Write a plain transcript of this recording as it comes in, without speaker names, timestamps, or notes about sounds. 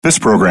This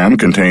program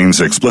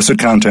contains explicit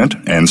content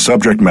and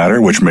subject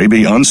matter which may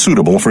be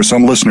unsuitable for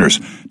some listeners.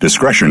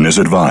 Discretion is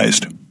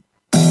advised.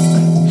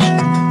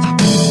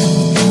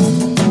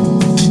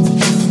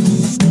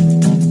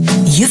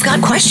 You've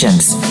got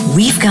questions.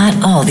 We've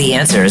got all the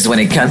answers when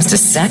it comes to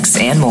sex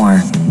and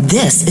more.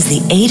 This is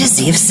the A to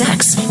Z of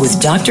Sex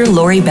with Dr.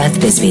 Lori Beth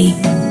Bisbee.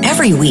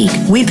 Every week,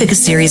 we pick a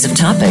series of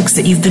topics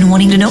that you've been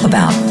wanting to know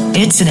about.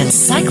 It's an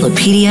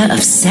encyclopedia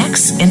of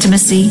sex,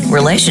 intimacy,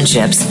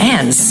 relationships,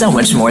 and so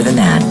much more than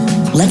that.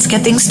 Let's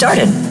get things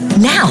started.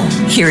 Now,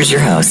 here's your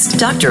host,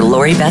 Dr.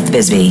 Lori Beth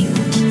Bisbee.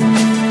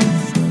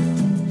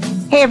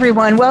 Hey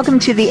everyone, welcome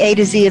to the A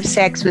to Z of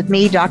Sex with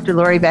me, Dr.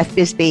 Lori Beth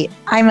Bisbee.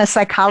 I'm a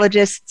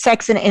psychologist,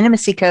 sex and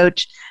intimacy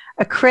coach,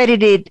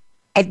 accredited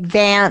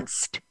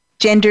advanced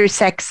gender,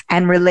 sex,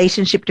 and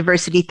relationship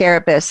diversity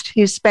therapist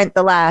who's spent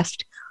the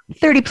last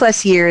 30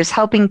 plus years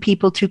helping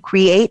people to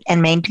create and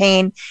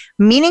maintain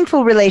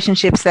meaningful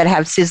relationships that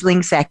have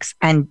sizzling sex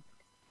and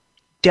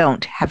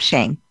don't have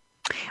shame.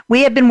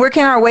 We have been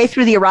working our way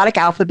through the erotic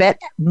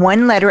alphabet,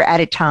 one letter at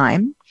a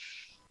time.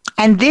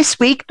 And this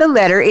week, the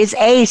letter is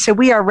A. So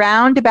we are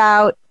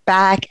roundabout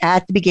back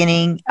at the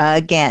beginning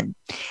again.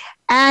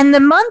 And the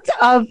month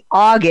of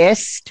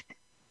August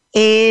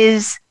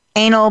is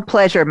anal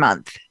pleasure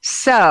month.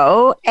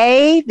 So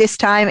A this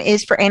time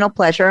is for anal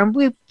pleasure.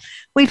 And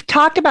we've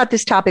talked about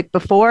this topic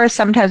before,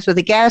 sometimes with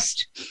a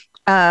guest,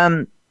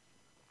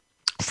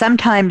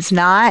 sometimes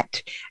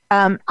not.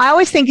 I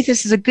always think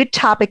this is a good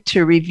topic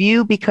to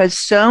review because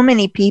so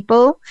many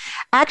people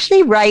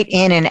actually write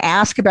in and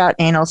ask about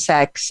anal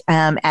sex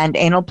and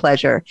anal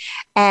pleasure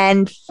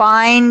and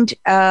find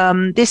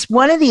this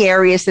one of the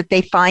areas that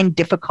they find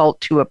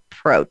difficult to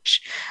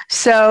approach.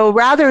 So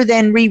rather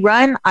than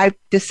rerun, I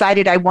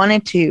decided I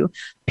wanted to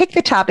pick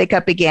the topic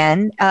up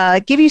again,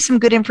 give you some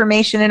good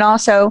information, and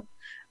also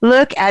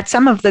look at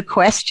some of the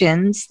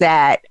questions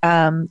that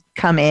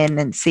come in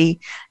and see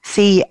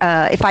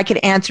if I could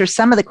answer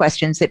some of the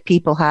questions that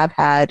people have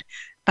had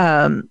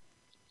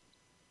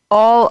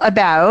all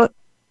about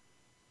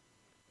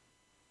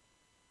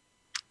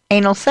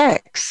anal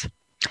sex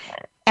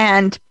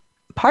and,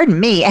 pardon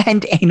me,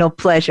 and anal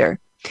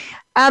pleasure.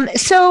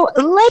 So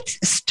let's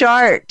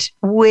start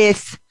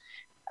with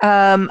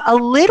a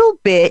little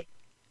bit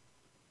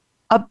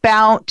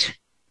about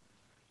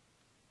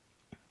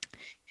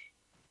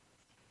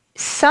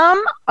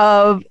some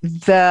of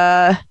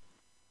the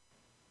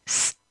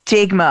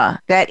stigma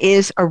that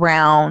is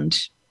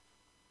around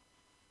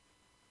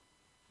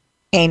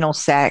anal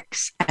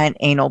sex and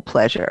anal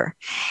pleasure.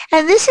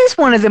 And this is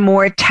one of the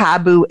more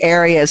taboo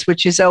areas,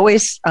 which is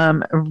always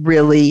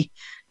really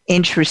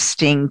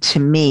interesting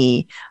to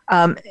me.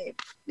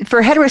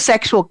 For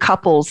heterosexual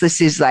couples, this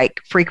is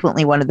like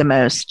frequently one of the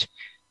most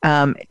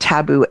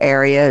taboo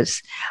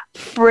areas.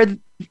 For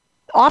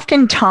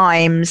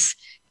oftentimes,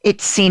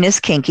 it's seen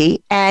as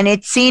kinky, and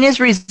it's seen as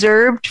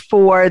reserved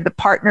for the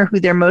partner who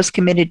they're most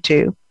committed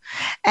to.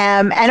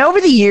 And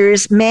over the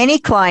years, many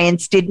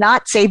clients did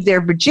not save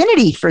their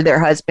virginity for their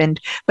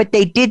husband, but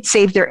they did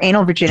save their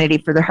anal virginity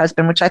for their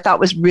husband, which I thought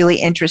was really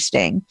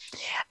interesting.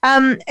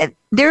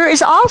 There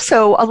is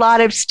also a lot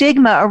of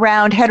stigma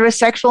around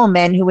heterosexual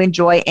men who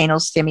enjoy anal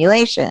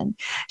stimulation.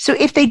 So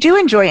if they do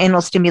enjoy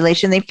anal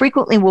stimulation, they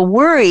frequently will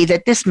worry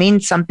that this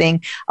means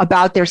something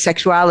about their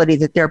sexuality,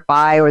 that they're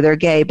bi or they're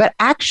gay. But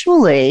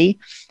actually,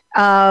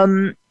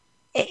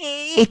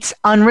 it's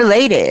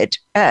unrelated.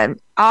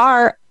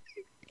 Our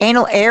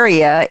anal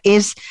area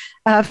is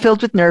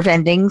filled with nerve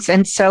endings,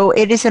 and so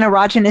it is an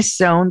erogenous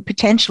zone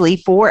potentially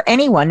for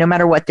anyone, no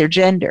matter what their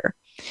gender.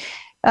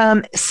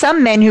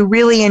 Some men who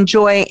really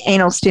enjoy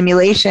anal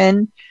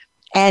stimulation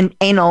and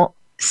anal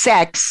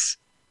sex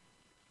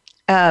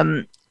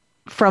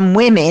from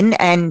women,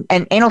 and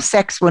anal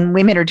sex when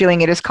women are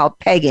doing it is called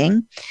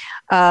pegging,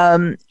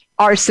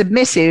 are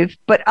submissive,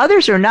 but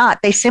others are not.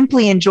 They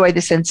simply enjoy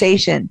the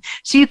sensation.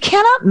 So you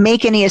cannot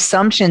make any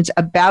assumptions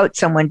about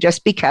someone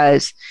just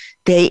because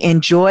they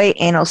enjoy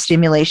anal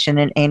stimulation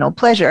and anal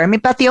pleasure. I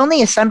mean, but the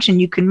only assumption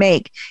you can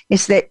make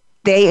is that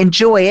they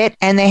enjoy it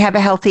and they have a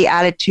healthy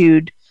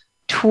attitude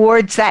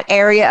towards that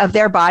area of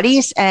their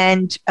bodies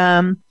and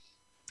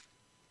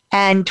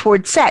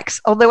towards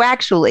sex. Although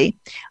actually,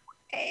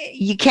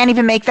 you can't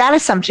even make that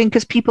assumption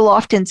because people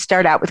often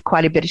start out with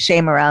quite a bit of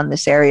shame around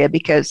this area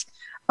because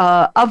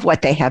of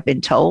what they have been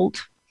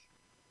told.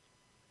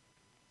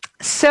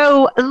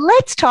 So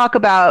let's talk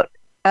about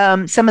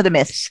some of the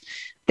myths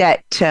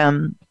that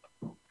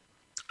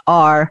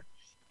are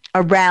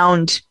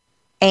around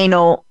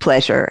anal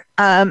pleasure.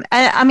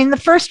 I mean, the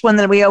first one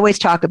that we always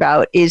talk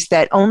about is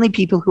that only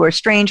people who are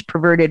strange,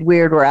 perverted,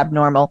 weird, or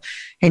abnormal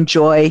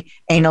enjoy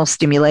anal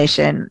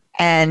stimulation.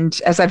 And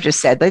as I've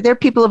just said, there are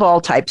people of all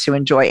types who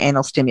enjoy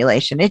anal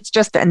stimulation. It's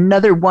just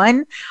another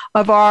one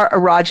of our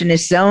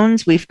erogenous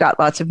zones. We've got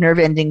lots of nerve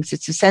endings.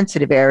 It's a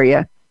sensitive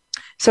area.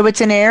 So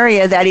it's an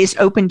area that is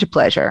open to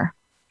pleasure.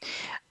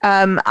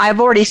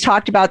 I've already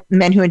talked about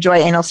men who enjoy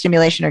anal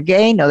stimulation are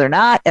gay. No, they're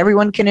not.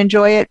 Everyone can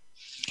enjoy it.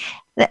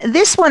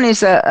 This one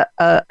is a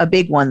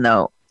big one,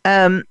 though.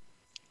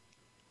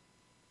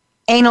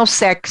 Anal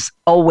sex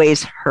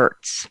always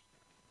hurts.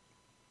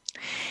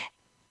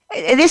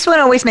 This one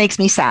always makes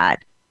me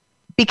sad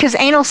because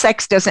anal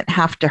sex doesn't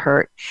have to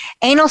hurt.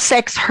 Anal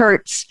sex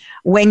hurts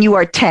when you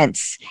are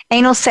tense.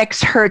 Anal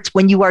sex hurts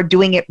when you are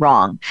doing it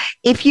wrong.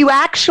 If you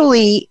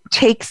actually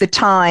take the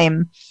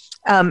time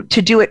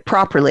to do it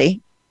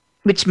properly,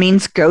 which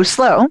means go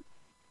slow,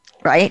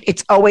 right?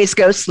 It's always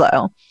go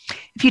slow.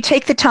 If you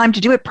take the time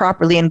to do it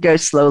properly and go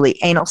slowly,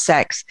 anal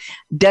sex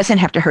doesn't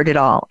have to hurt at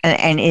all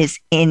and is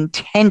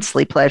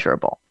intensely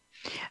pleasurable.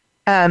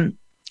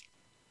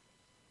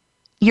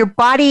 Your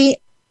body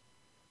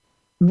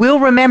will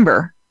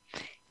remember.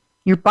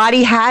 Your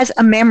body has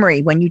a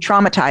memory when you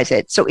traumatize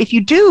it. So if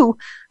you do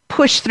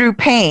push through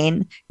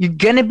pain, you're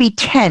going to be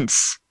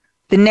tense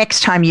the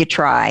next time you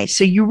try.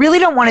 So you really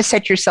don't want to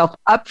set yourself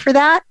up for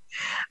that.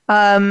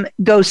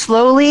 Go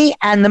slowly.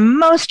 And the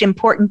most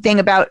important thing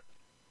about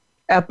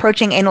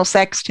approaching anal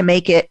sex to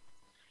make it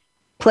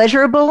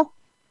pleasurable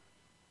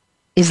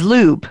is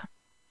lube.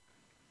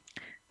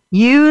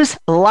 Use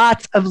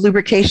lots of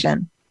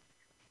lubrication.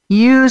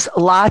 Use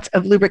lots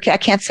of lubrication. I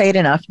can't say it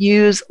enough.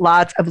 Use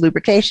lots of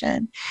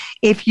lubrication.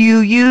 If you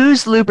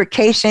use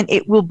lubrication,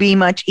 it will be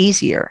much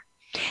easier.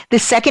 The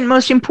second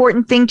most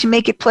important thing to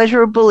make it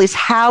pleasurable is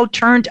how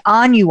turned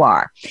on you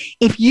are.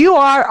 If you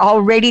are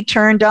already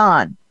turned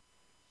on,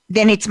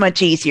 then it's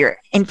much easier.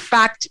 In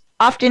fact,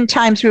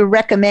 oftentimes we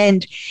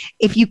recommend,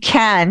 if you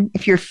can,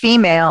 if you're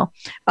female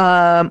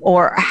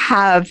or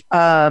have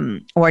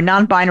or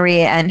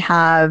non-binary and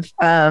have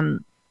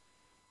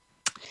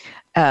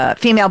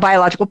female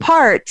biological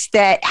parts,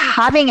 that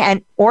having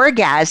an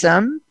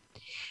orgasm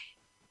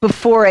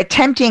before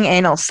attempting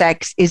anal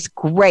sex is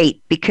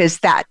great because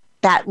that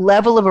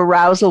level of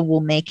arousal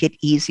will make it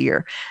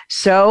easier.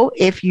 So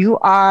if you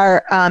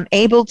are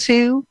able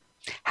to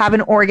have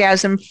an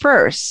orgasm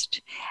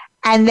first.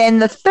 And then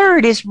the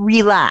third is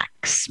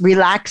relax,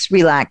 relax,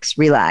 relax,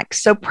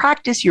 relax. So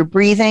practice your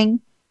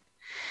breathing.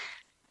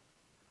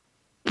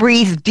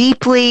 Breathe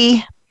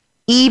deeply,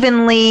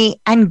 evenly,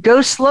 and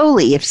go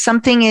slowly. If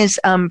something is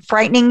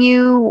frightening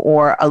you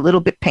or a little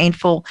bit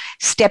painful,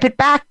 step it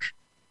back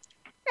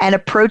and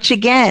approach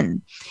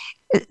again.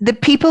 The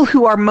people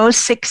who are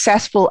most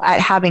successful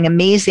at having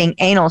amazing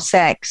anal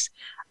sex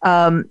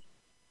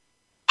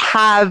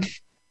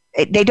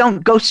they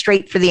don't go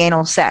straight for the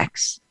anal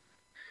sex.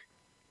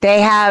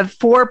 They have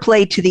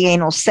foreplay to the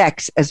anal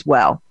sex as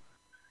well.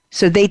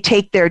 So they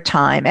take their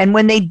time. And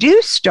when they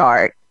do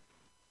start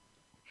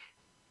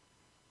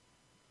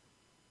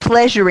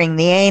pleasuring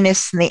the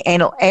anus and the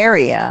anal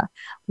area,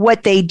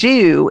 what they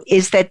do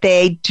is that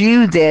they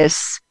do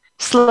this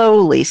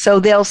slowly. So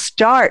they'll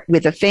start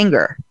with a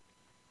finger.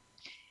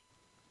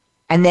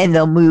 And then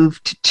they'll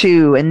move to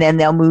 2, and then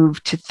they'll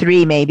move to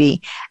 3 maybe.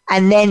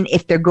 And then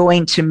if they're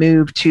going to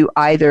move to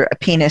either a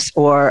penis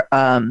or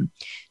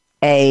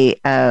a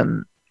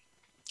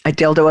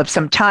dildo of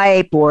some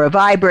type or a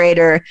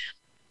vibrator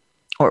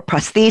or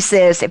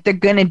prosthesis, if they're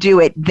going to do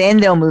it,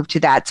 then they'll move to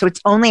that. So it's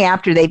only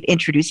after they've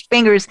introduced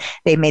fingers,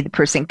 they've made the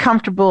person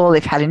comfortable,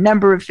 they've had a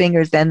number of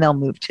fingers, then they'll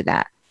move to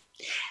that.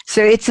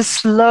 So it's a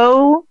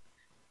slow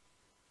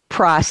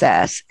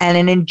process and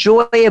an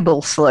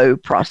enjoyable slow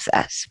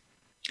process.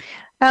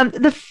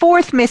 The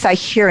fourth myth I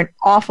hear an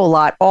awful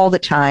lot all the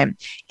time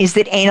is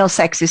that anal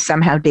sex is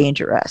somehow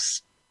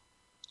dangerous.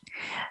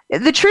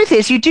 The truth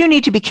is you do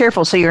need to be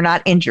careful so you're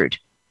not injured,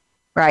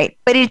 right?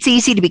 But it's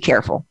easy to be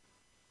careful.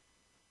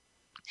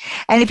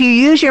 And if you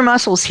use your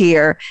muscles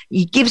here,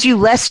 it gives you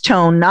less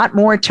tone, not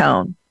more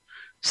tone.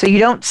 So you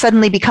don't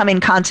suddenly become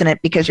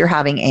incontinent because you're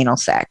having anal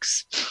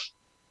sex.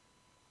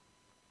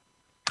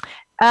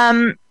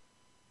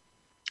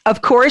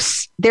 Of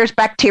course, there's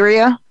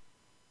bacteria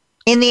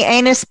in the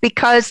anus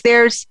because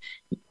there's,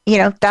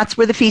 that's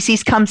where the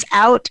feces comes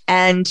out.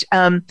 And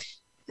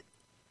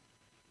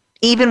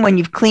even when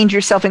you've cleaned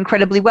yourself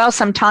incredibly well,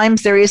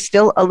 sometimes there is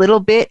still a little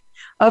bit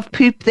of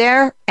poop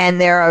there, and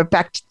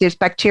there's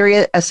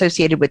bacteria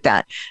associated with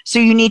that. So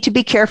you need to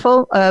be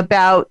careful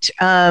about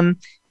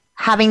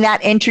having that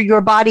enter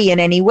your body in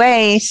any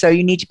way. So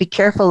you need to be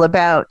careful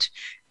about,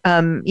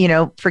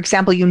 for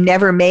example, you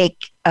never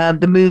make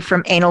the move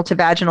from anal to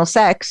vaginal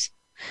sex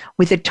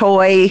with a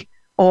toy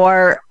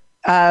or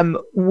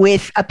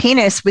with a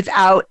penis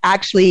without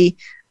actually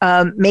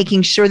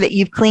making sure that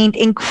you've cleaned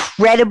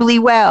incredibly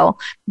well,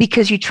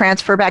 because you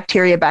transfer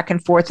bacteria back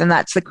and forth, and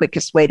that's the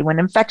quickest way to an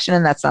infection,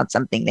 and that's not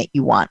something that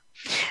you want.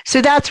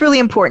 So that's really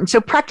important.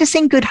 So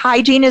practicing good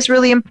hygiene is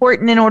really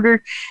important in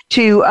order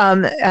to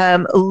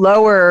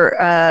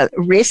lower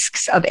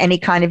risks of any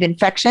kind of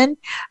infection.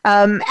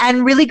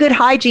 And really good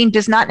hygiene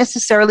does not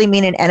necessarily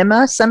mean an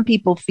enema. Some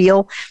people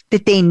feel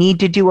that they need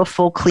to do a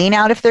full clean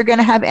out if they're going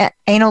to have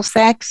anal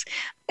sex.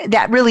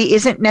 That really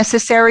isn't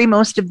necessary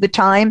most of the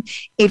time.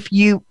 If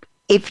you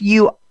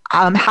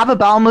have a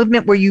bowel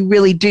movement where you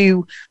really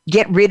do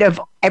get rid of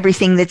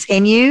everything that's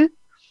in you,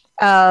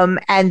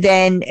 and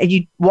then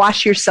you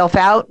wash yourself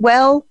out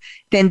well,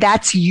 then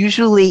that's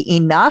usually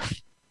enough.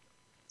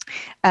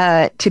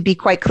 to be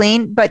quite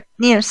clean. But,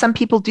 some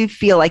people do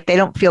feel like they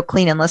don't feel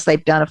clean unless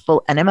they've done a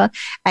full enema.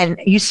 And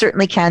you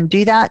certainly can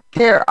do that.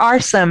 There are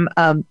some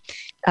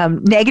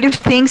negative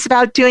things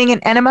about doing an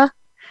enema.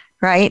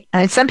 Right.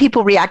 And some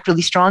people react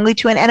really strongly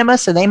to an enema.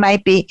 So they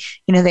might be,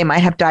 they might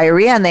have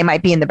diarrhea and they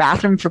might be in the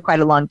bathroom for quite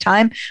a long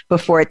time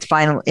before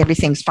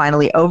everything's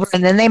finally over.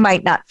 And then they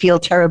might not feel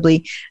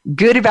terribly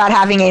good about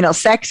having anal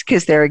sex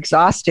because they're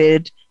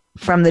exhausted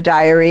from the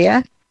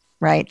diarrhea.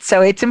 Right.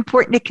 So it's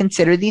important to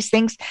consider these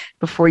things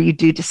before you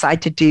do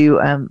decide to do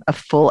a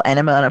full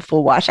enema and a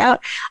full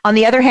washout. On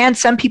the other hand,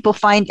 some people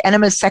find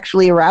enemas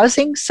sexually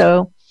arousing.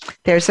 So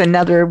there's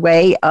another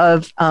way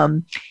of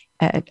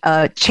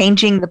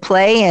changing the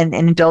play and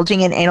indulging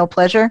in anal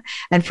pleasure.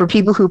 And for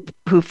people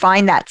who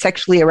find that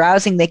sexually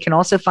arousing, they can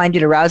also find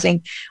it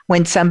arousing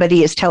when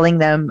somebody is telling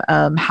them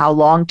how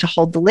long to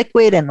hold the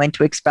liquid and when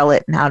to expel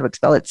it and how to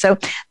expel it. So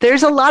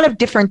there's a lot of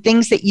different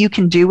things that you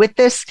can do with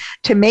this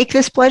to make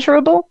this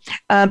pleasurable.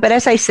 But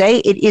as I say,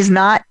 it is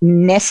not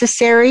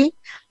necessary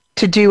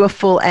to do a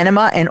full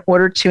enema in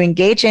order to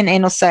engage in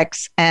anal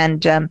sex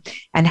and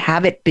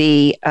have it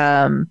be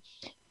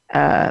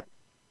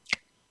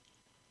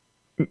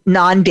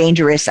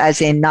non-dangerous,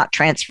 as in not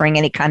transferring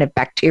any kind of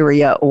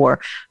bacteria or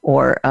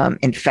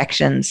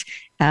infections.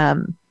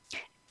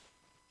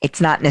 It's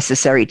not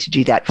necessary to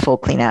do that full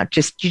clean out.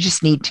 You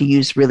just need to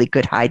use really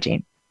good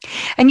hygiene.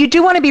 And you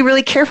do want to be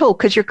really careful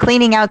because you're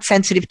cleaning out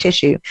sensitive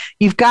tissue.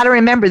 You've got to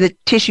remember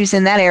that tissues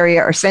in that area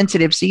are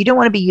sensitive, so you don't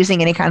want to be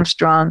using any kind of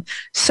strong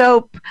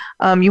soap.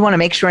 You want to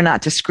make sure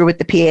not to screw with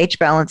the pH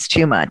balance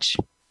too much,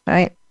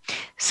 right?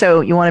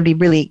 So you want to be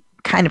really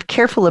kind of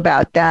careful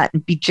about that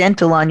and be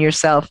gentle on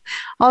yourself.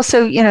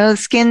 Also, the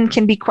skin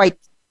can be quite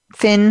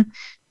thin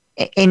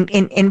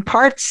in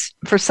parts.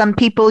 For some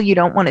people, you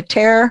don't want to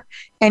tear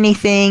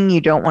anything.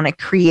 You don't want to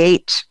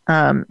create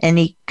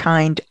any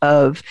kind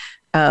of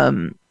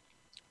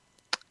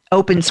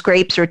open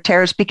scrapes or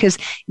tears because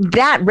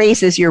that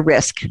raises your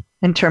risk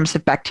in terms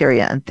of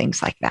bacteria and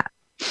things like that.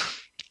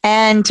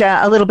 And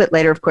a little bit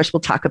later, of course, we'll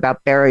talk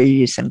about barrier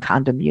use and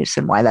condom use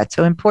and why that's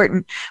so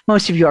important.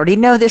 Most of you already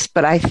know this,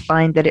 but I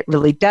find that it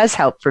really does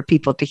help for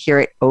people to hear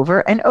it over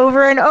and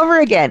over and over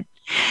again.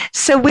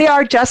 So we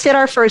are just at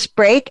our first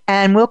break,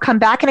 and we'll come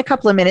back in a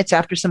couple of minutes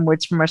after some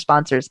words from our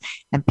sponsors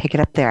and pick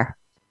it up there.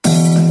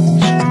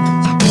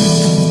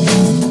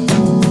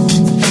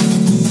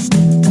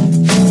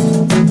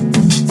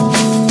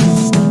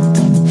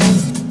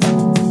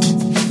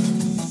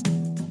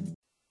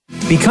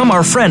 Become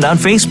our friend on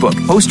Facebook.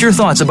 Post your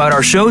thoughts about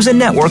our shows and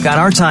network on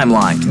our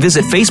timeline.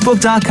 Visit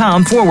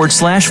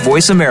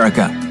facebook.com/Voice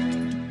America.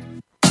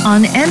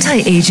 On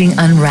Anti-Aging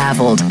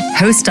Unraveled,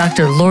 host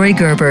Dr. Lori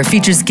Gerber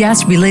features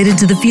guests related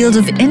to the field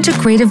of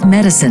integrative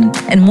medicine,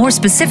 and more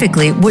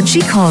specifically, what she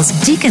calls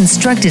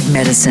deconstructed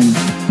medicine.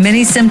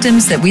 Many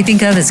symptoms that we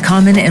think of as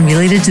common and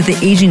related to the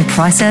aging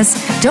process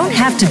don't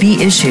have to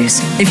be issues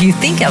if you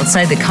think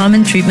outside the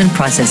common treatment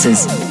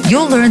processes.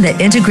 You'll learn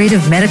that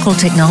integrative medical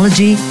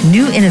technology,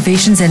 new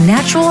innovations, and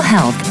natural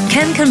health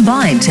can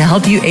combine to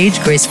help you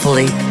age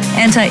gracefully.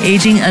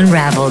 Anti-Aging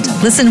Unraveled.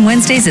 Listen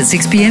Wednesdays at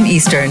 6 p.m.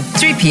 Eastern,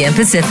 3 p.m.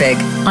 Pacific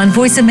on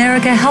Voice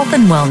America Health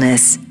and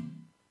Wellness.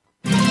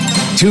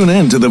 Tune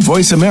in to the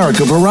Voice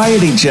America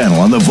Variety channel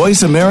on the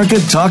Voice America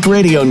Talk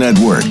Radio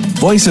Network.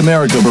 Voice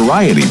America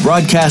Variety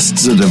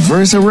broadcasts a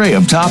diverse array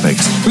of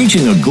topics,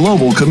 reaching a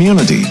global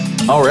community.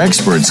 Our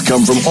experts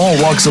come from all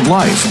walks of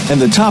life, and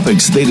the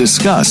topics they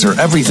discuss are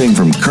everything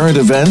from current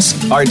events,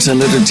 arts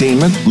and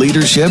entertainment,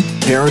 leadership,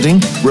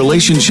 parenting,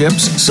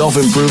 relationships,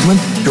 self-improvement,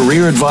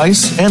 career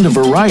advice, and a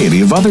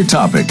variety of other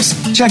topics.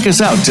 Check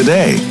us out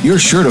today. You're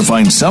sure to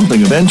find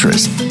something of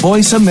interest.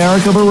 Voice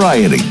America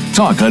Variety.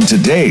 Talk on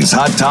today's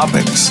hot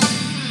topics.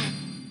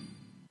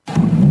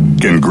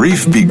 Can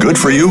grief be good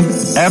for you?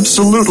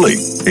 Absolutely.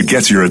 It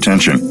gets your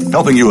attention,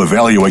 helping you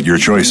evaluate your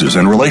choices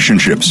and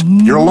relationships.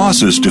 Your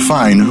losses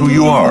define who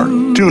you are.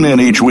 Tune in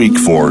each week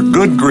for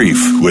Good Grief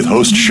with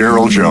host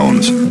Cheryl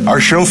Jones. Our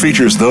show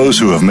features those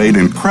who have made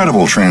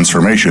incredible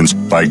transformations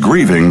by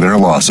grieving their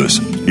losses.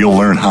 You'll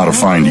learn how to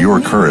find your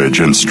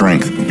courage and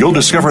strength. You'll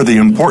discover the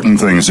important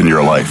things in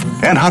your life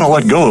and how to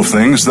let go of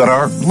things that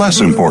are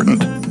less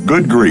important.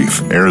 Good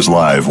Grief airs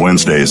live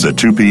Wednesdays at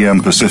 2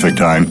 p.m. Pacific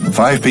Time,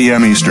 5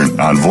 p.m. Eastern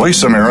on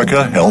Voice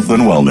America Health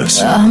and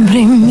Wellness.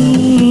 Abre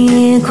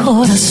mi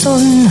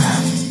corazón.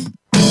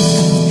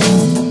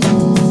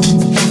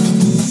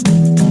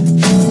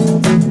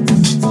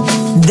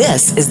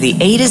 This is the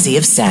A to Z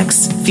of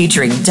Sex,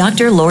 featuring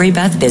Dr. Lori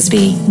Beth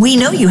Bisbee. We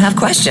know you have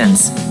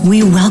questions.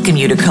 We welcome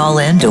you to call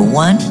in to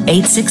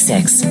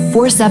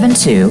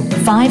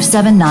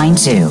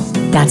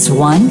 1-866-472-5792. That's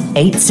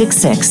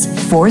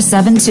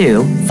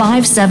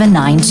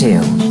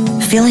 1-866-472-5792.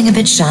 Feeling a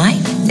bit shy?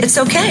 It's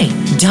okay.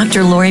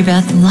 Dr. Lori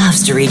Beth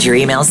loves to read your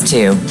emails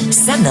too.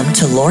 Send them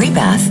to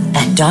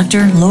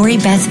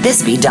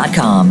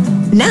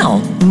LoriBeth@drloribethbisbee.com.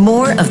 Now,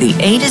 more of the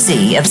A to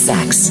Z of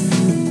Sex.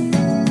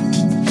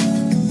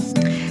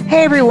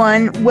 Hey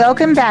everyone,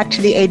 welcome back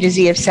to the A to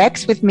Z of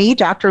Sex with me,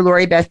 Dr.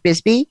 Lori Beth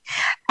Bisbee.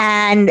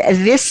 And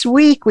this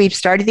week we've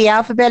started the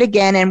alphabet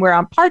again, and we're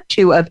on part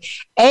 2 of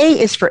A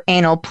is for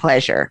anal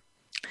pleasure.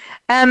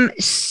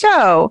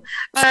 Before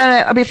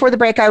the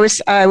break, I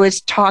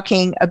was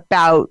talking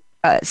about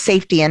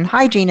safety and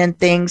hygiene and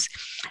things,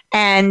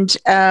 and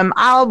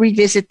I'll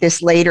revisit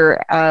this later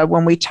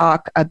when we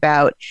talk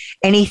about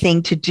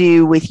anything to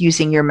do with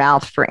using your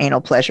mouth for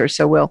anal pleasure.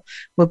 So we'll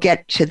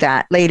get to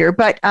that later.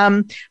 But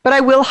I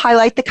will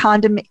highlight the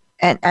condom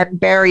and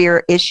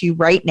barrier issue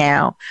right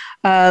now.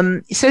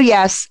 So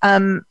yes,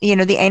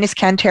 the anus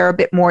can tear a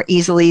bit more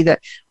easily,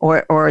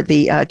 or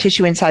the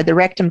tissue inside the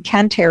rectum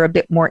can tear a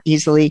bit more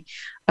easily.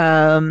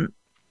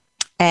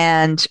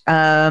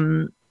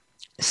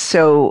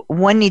 So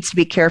one needs to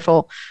be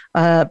careful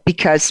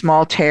because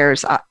small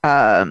tears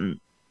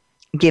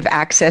give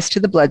access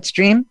to the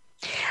bloodstream.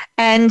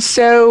 And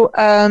so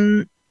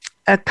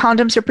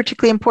condoms are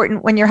particularly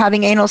important when you're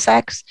having anal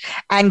sex,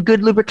 and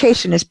good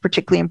lubrication is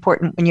particularly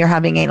important when you're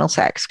having anal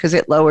sex because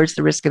it lowers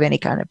the risk of any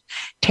kind of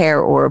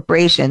tear or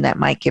abrasion that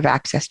might give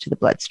access to the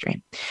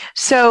bloodstream.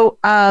 So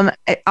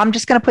I'm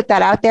just going to put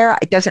that out there.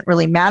 It doesn't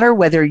really matter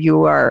whether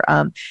you are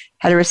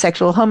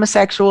heterosexual,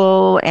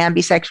 homosexual,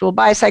 ambisexual,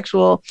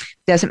 bisexual,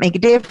 doesn't make a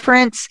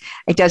difference.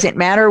 It doesn't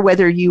matter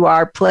whether you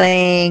are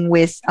playing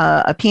with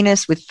a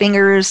penis with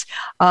fingers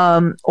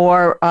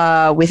or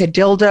with a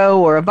dildo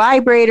or a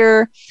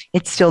vibrator.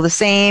 It's still the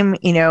same.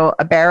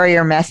 A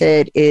barrier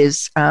method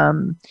is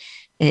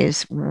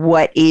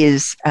what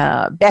is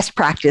best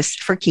practice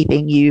for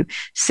keeping you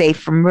safe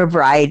from a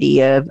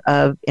variety of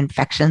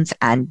infections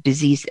and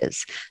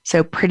diseases.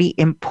 So pretty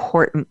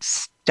important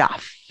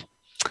stuff.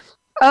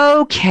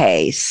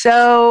 Okay,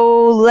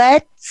 so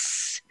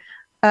let's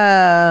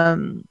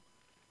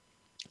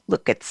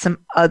look at some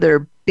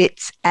other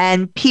bits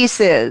and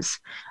pieces.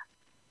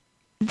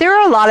 There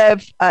are a lot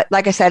of,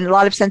 like I said, a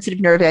lot of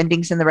sensitive nerve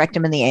endings in the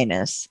rectum and the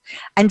anus,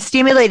 and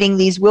stimulating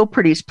these will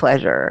produce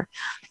pleasure.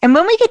 And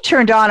when we get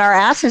turned on, our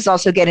asses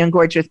also get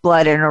engorged with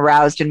blood and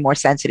aroused and more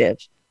sensitive,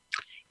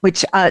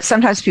 which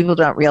sometimes people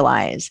don't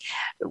realize.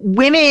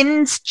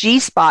 Women's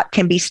G-spot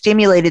can be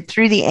stimulated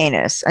through the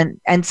anus,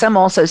 and some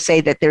also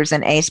say that there's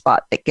an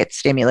A-spot that gets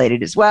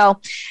stimulated as well.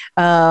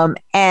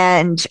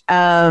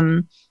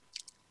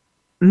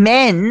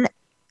 Men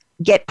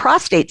get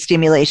prostate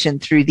stimulation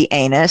through the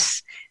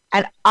anus,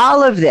 and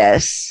all of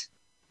this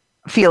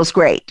feels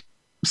great.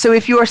 So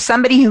if you're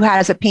somebody who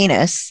has a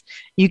penis,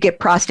 you get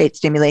prostate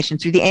stimulation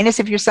through the anus.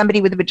 If you're somebody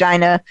with a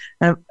vagina,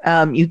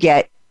 you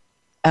get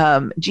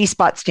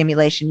G-spot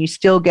stimulation. You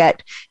still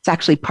get, it's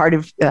actually part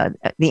of the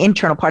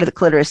internal part of the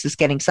clitoris is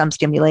getting some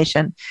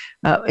stimulation,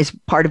 is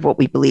part of what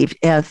we believe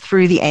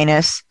through the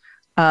anus.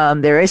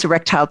 There is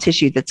erectile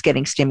tissue that's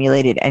getting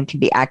stimulated and can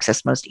be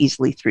accessed most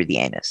easily through the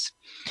anus.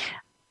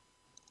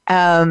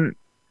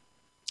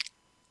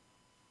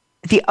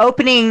 The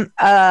opening,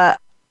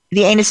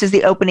 the anus is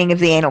the opening of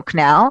the anal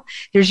canal.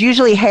 There's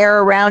usually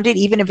hair around it,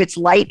 even if it's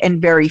light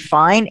and very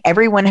fine.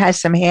 Everyone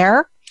has some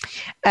hair.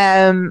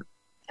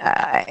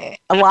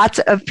 Lots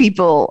of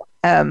people,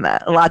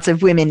 lots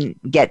of women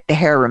get the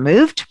hair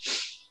removed,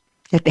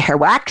 get the hair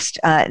waxed.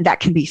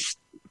 That can be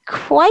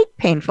quite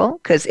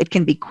painful because it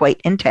can be quite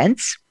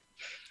intense.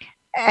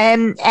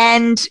 And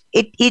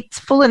it's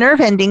full of nerve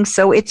endings,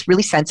 so it's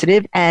really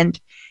sensitive, and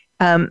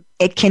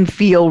it can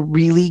feel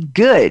really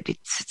good.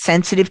 It's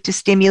sensitive to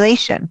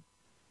stimulation.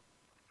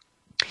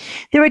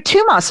 There are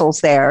two muscles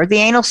there, the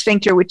anal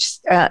sphincter,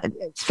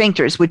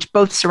 sphincters, which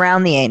both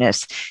surround the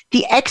anus.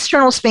 The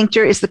external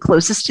sphincter is the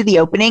closest to the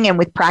opening and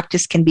with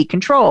practice can be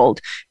controlled.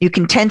 You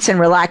can tense and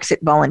relax it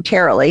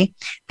voluntarily.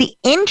 The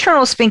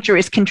internal sphincter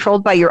is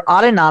controlled by your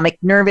autonomic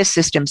nervous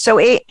system, so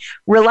it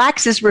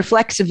relaxes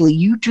reflexively.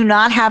 You do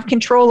not have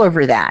control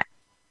over that.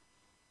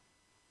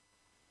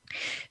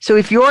 So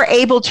if you're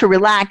able to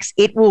relax,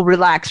 it will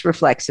relax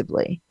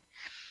reflexively.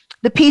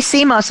 The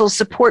PC muscles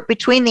support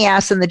between the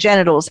ass and the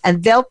genitals,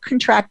 and they'll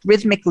contract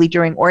rhythmically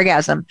during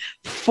orgasm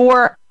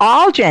for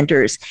all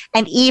genders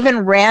and even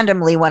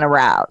randomly when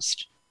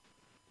aroused.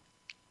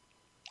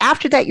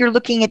 After that, you're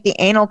looking at the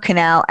anal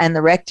canal and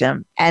the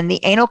rectum, and the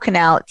anal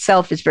canal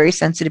itself is very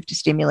sensitive to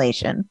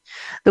stimulation.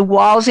 The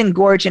walls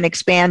engorge and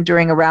expand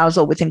during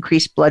arousal with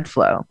increased blood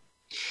flow.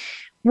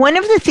 One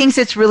of the things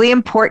that's really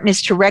important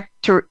is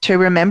to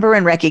remember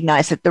and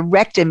recognize that the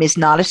rectum is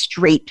not a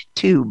straight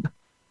tube.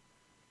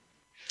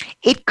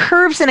 It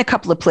curves in a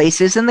couple of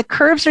places, and the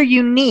curves are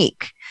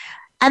unique.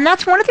 And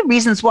that's one of the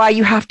reasons why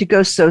you have to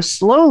go so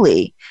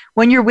slowly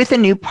when you're with a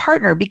new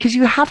partner, because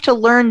you have to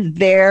learn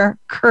their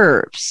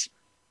curves.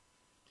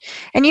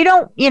 And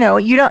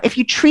if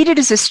you treat it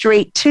as a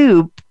straight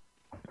tube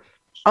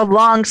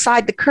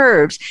alongside the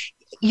curves,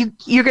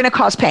 you're going to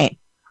cause pain,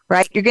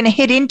 right? You're going to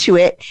hit into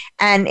it,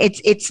 and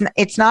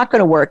it's not going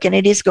to work, and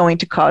it is going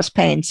to cause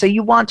pain. So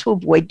you want to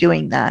avoid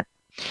doing that.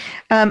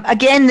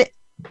 Again,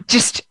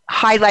 just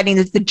highlighting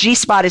that the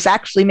G-spot is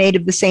actually made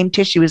of the same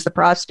tissue as the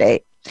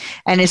prostate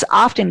and is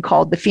often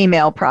called the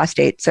female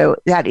prostate. So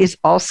that is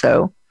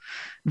also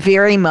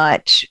very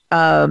much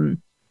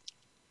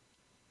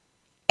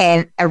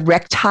an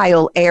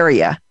erectile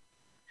area,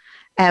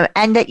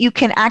 and that you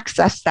can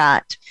access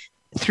that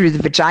through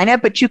the vagina,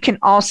 but you can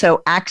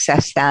also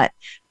access that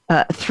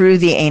through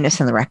the anus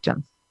and the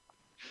rectum.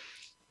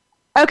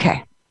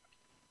 Okay.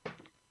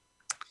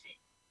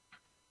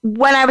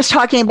 When I was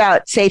talking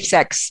about safe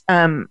sex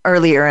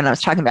earlier, and I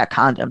was talking about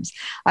condoms,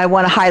 I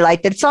want to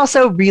highlight that it's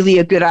also really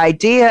a good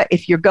idea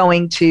if you're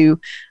going to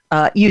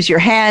use your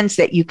hands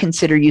that you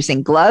consider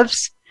using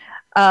gloves.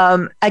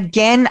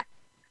 Again,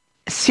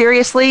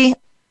 seriously,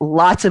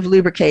 lots of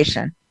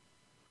lubrication.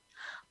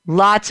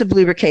 Lots of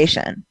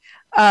lubrication.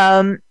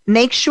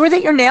 Make sure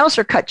that your nails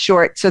are cut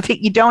short so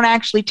that you don't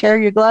actually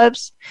tear your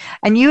gloves.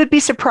 And you would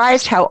be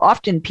surprised how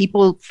often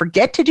people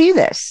forget to do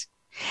this.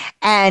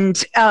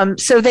 And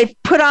so they've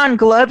put on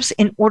gloves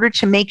in order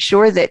to make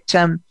sure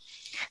that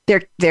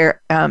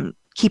they're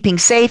keeping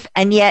safe,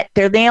 and yet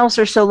their nails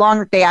are so long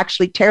that they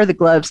actually tear the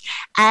gloves,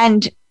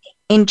 and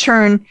in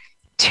turn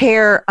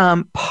tear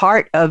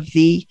part of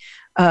the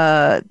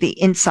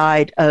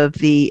inside of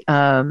the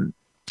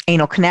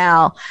anal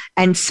canal.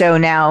 And so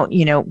now,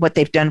 what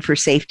they've done for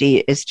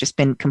safety has just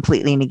been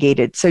completely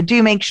negated. So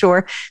do make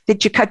sure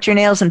that you cut your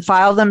nails and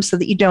file them so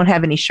that you don't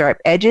have any sharp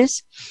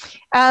edges.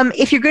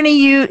 If you're going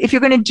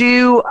to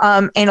do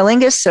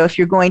analingus, so if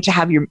you're going to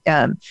have your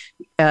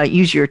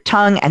use your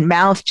tongue and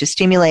mouth to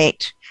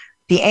stimulate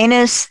the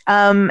anus,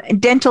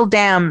 dental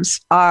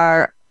dams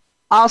are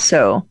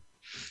also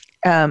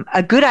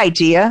a good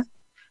idea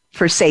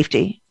for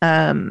safety.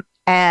 And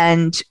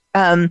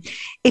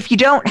if you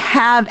don't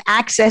have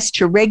access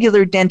to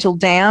regular dental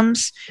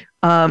dams,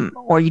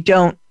 or you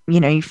don't,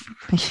 you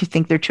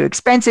think they're too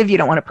expensive, you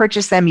don't want to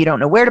purchase them, you don't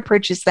know where to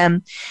purchase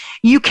them,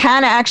 you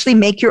can actually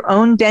make your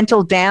own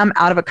dental dam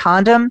out of a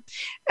condom.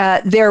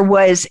 There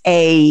was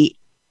a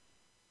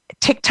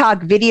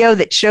TikTok video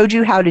that showed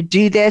you how to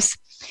do this.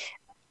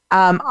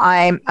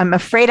 I'm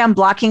afraid I'm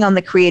blocking on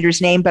the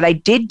creator's name, but I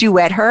did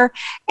duet her.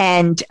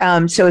 And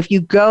so if you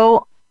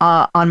go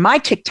on my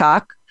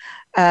TikTok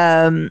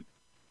and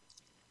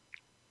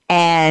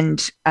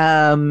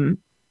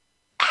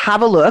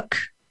have a look,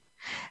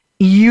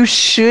 you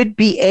should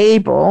be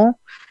able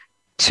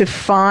to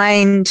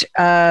find it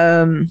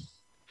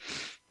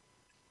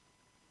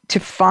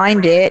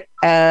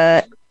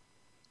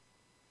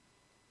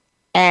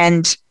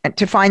and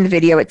to find the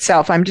video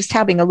itself. I'm just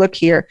having a look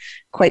here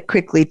quite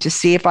quickly to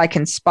see if I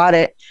can spot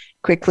it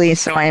quickly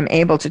so I am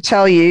able to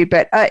tell you.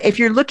 But if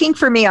you're looking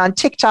for me on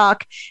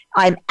TikTok,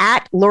 I'm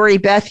at Lori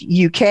Beth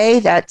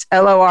UK. That's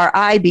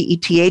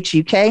LORIBETH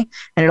UK,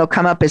 and it'll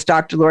come up as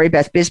Dr. Lori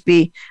Beth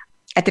Bisbee.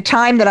 At the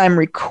time that I'm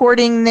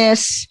recording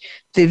this,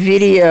 the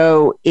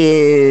video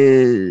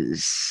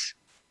is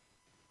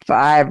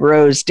 5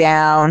 rows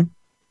down.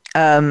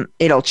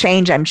 It'll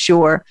change, I'm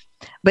sure,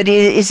 but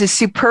it is a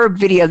superb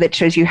video that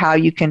shows you how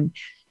you can,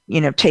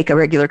 take a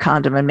regular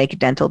condom and make a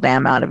dental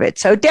dam out of it.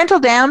 So dental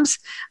dams,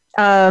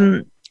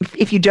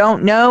 if you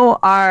don't know,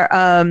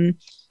 are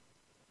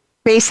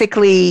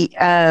basically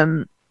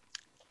a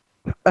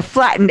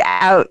flattened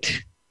out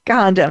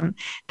condom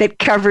that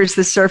covers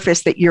the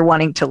surface that you're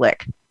wanting to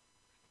lick.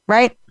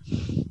 Right?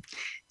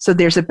 So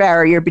there's a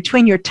barrier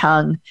between your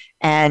tongue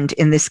and,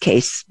 in this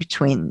case,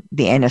 between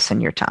the anus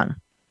and your tongue.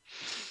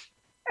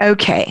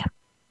 Okay.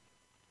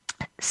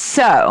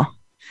 So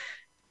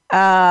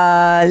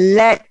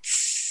let's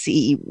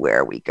see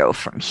where we go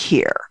from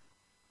here.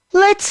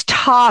 Let's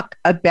talk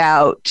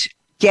about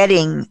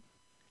getting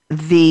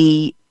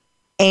the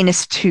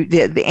anus to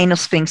the anal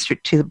sphincter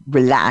to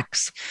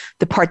relax,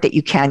 the part that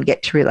you can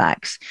get to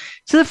relax.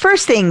 So the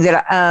first thing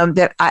that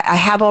I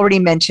have already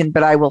mentioned,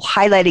 but I will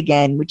highlight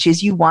again, which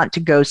is you want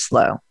to go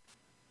slow.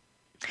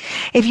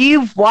 If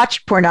you've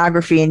watched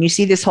pornography and you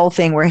see this whole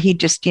thing where he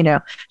just,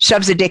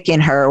 shoves a dick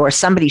in her, or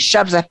somebody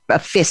shoves a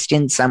fist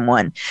in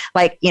someone,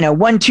 like,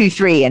 1, 2,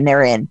 3, and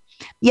they're in.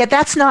 Yeah,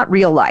 that's not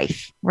real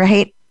life,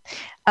 right?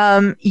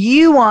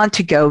 You want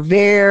to go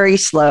very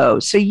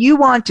slow. So you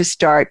want to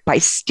start by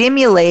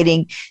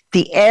stimulating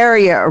the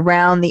area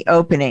around the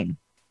opening.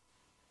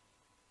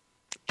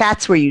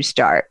 That's where you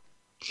start.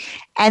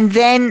 And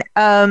then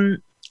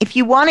if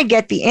you want to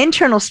get the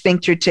internal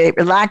sphincter to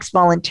relax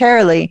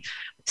voluntarily,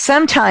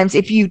 sometimes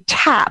if you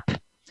tap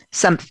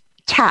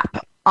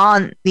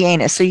on the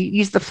anus, so you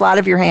use the flat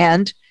of your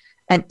hand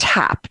and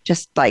tap,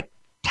 just like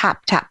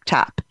tap, tap,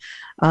 tap.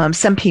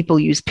 Some people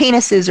use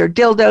penises or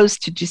dildos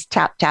to just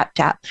tap, tap,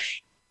 tap.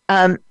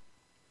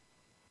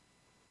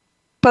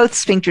 Both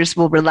sphincters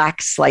will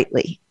relax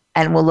slightly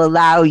and will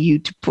allow you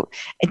to put,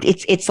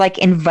 it's like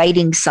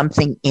inviting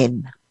something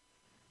in,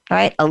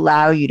 right?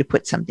 Allow you to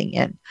put something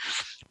in.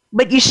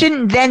 But you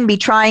shouldn't then be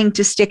trying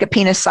to stick a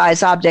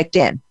penis-sized object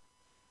in.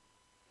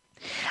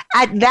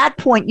 At that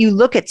point, you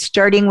look at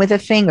starting with a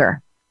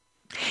finger.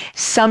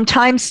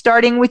 Sometimes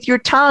starting with your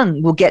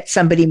tongue will get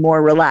somebody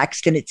more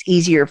relaxed, and it's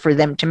easier for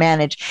them to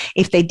manage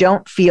if they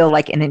don't feel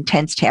like an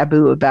intense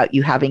taboo about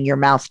you having your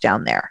mouth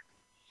down there.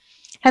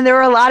 And there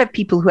are a lot of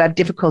people who have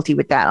difficulty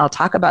with that. I'll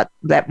talk about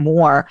that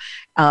more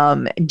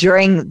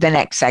during the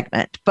next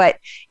segment. But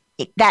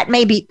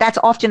that's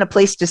often a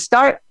place to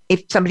start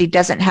if somebody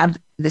doesn't have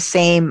the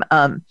same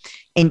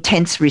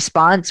intense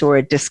response or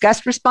a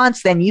disgust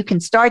response, then you can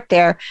start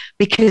there,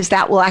 because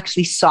that will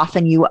actually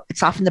soften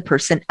the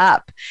person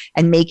up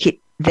and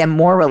make them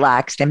more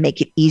relaxed and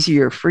make it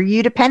easier for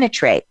you to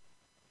penetrate.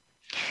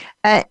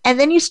 And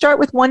then you start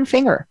with one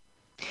finger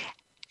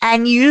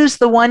and use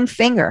the one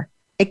finger.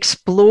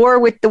 Explore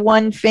with the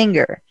one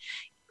finger.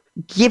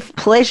 Give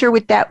pleasure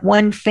with that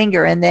one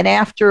finger. And then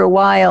after a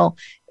while,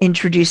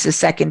 introduce a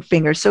second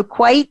finger. So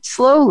quite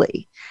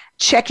slowly,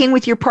 checking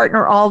with your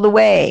partner all the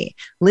way,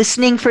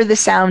 listening for the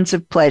sounds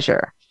of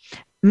pleasure,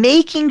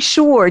 making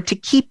sure to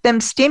keep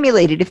them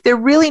stimulated. If they're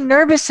really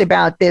nervous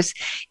about this,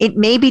 it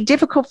may be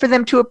difficult for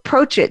them to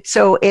approach it.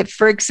 So if,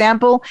 for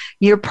example,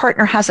 your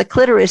partner has a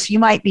clitoris, you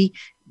might be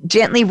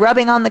gently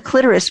rubbing on the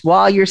clitoris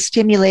while you're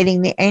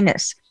stimulating the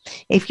anus.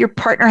 If your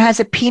partner has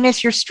a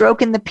penis, you're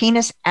stroking the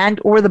penis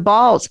and or the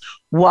balls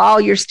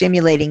while you're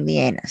stimulating the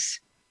anus.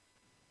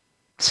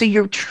 So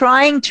you're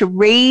trying to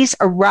raise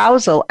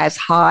arousal as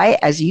high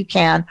as you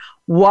can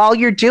while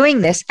you're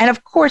doing this. And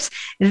of course,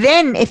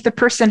 then if the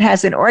person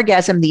has an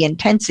orgasm, the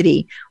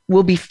intensity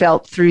will be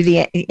felt through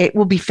the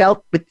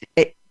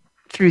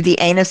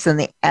anus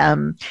and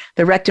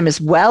the rectum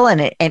as well,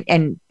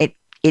 and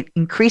it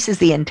increases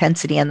the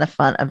intensity and the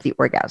fun of the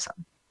orgasm.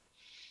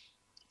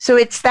 So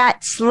it's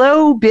that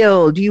slow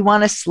build. You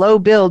want a slow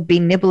build, be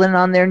nibbling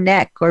on their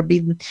neck or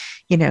be,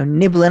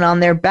 nibbling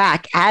on their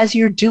back as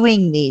you're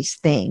doing these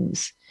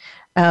things.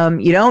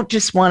 You don't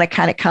just want to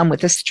kind of come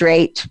with a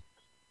straight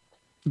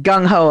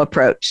gung-ho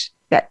approach.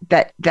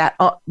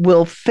 That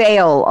will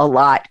fail a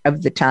lot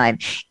of the time,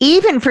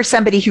 even for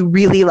somebody who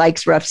really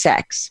likes rough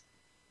sex.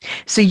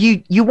 So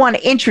you want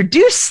to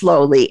introduce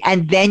slowly,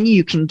 and then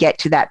you can get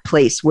to that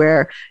place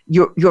where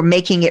you're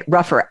making it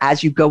rougher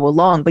as you go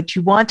along, but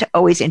you want to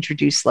always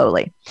introduce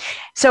slowly.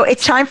 So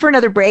it's time for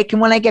another break.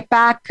 And when I get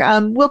back,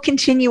 we'll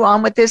continue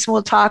on with this. And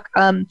we'll talk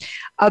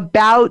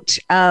about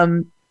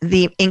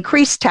the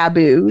increased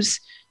taboos,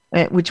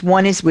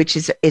 which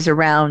is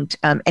around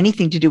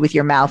anything to do with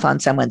your mouth on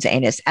someone's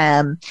anus,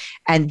 and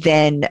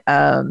then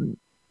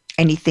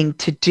anything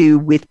to do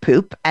with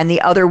poop. And the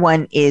other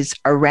one is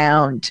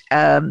around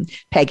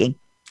pegging.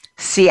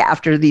 See you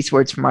after these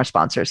words from our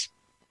sponsors.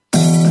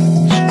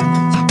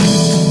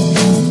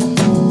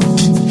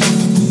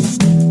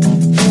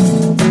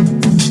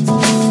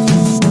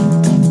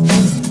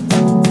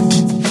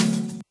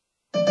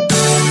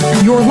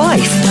 Your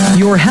life,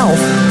 your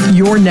health,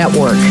 your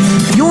network.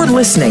 You're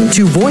listening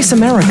to Voice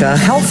America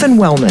Health and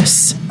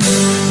Wellness.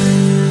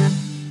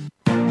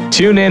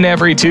 Tune in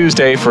every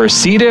Tuesday for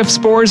C. diff,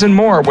 spores, and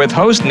more with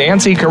host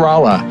Nancy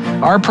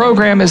Kerala. Our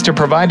program is to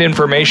provide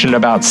information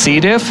about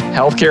C. diff,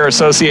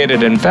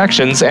 healthcare-associated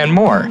infections, and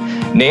more.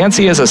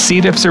 Nancy is a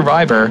C. diff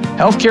survivor,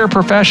 healthcare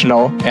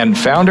professional, and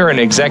founder and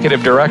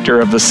executive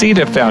director of the C.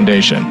 diff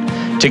Foundation.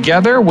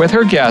 Together with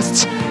her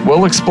guests,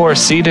 we'll explore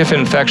C. diff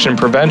infection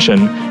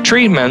prevention,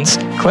 treatments,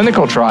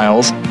 clinical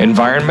trials,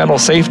 environmental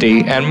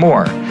safety, and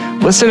more.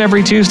 Listen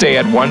every Tuesday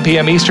at 1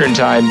 p.m. Eastern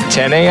Time,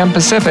 10 a.m.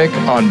 Pacific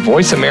on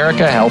Voice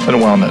America Health and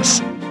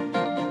Wellness.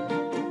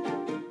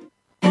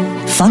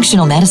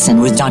 Functional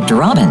Medicine with Dr.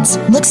 Robbins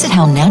looks at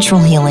how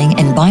natural healing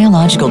and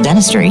biological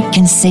dentistry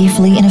can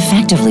safely and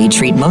effectively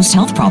treat most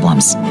health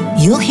problems.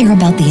 You'll hear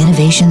about the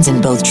innovations in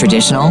both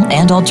traditional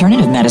and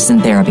alternative medicine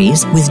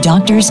therapies with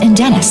doctors and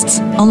dentists,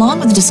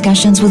 along with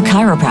discussions with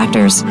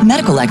chiropractors,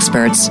 medical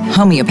experts,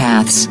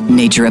 homeopaths,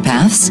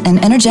 naturopaths,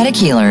 and energetic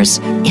healers.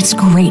 It's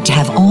great to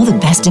have all the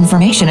best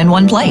information in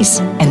one place.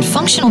 And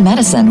Functional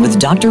Medicine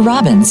with Dr.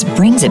 Robbins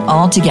brings it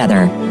all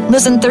together.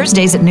 Listen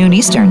Thursdays at noon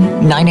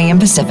Eastern, 9 a.m.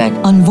 Pacific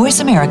on Voice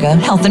America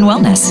Health and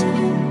Wellness.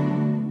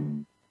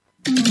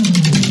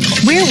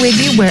 We're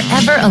with you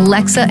wherever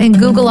Alexa and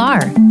Google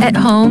are. At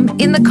home,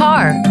 in the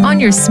car, on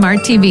your smart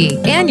TV,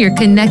 and your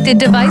connected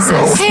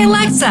devices. Hey,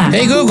 Alexa.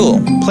 Hey,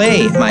 Google.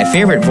 Play my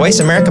favorite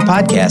Voice America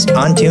podcast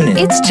on TuneIn.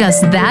 It's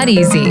just that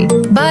easy.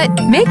 But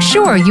make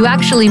sure you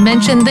actually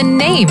mention the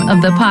name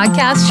of the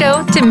podcast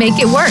show to make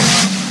it work.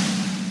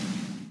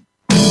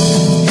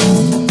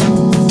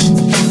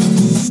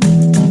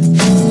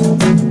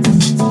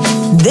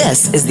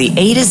 This is the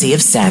A to Z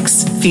of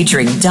Sex,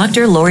 featuring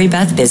Dr. Lori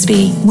Beth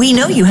Bisbee. We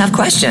know you have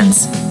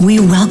questions. We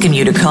welcome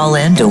you to call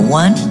in to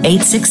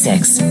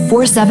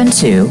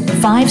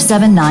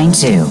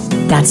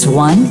 1-866-472-5792. That's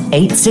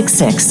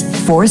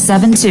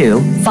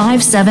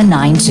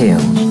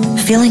 1-866-472-5792.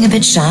 Feeling a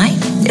bit shy?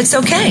 It's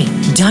okay.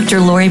 Dr.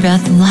 Lori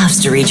Beth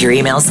loves to read your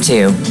emails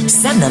too.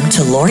 Send them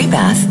to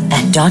LoriBeth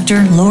at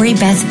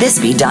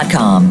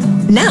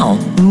drloribethbisbee.com. Now,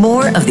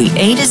 more of the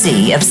A to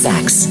Z of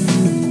Sex.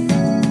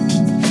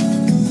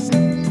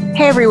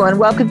 Hey everyone,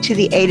 welcome to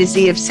the A to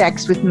Z of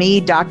Sex with me,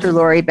 Dr.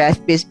 Lori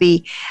Beth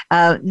Bisbee.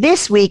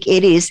 This week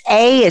it is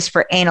A is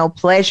for anal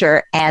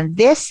pleasure, and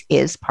this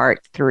is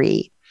part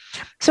 3.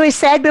 So I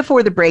said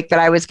before the break that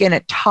I was going to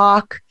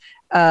talk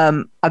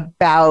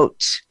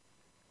about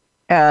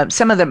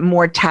some of the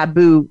more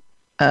taboo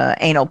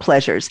anal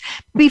pleasures.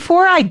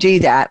 Before I do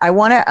that, I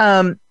want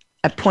to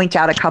point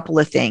out a couple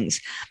of things.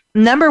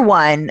 Number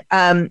one,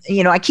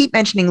 I keep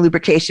mentioning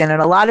lubrication,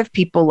 and a lot of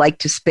people like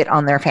to spit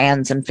on their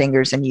hands and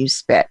fingers and use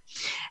spit.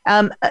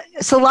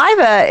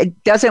 Saliva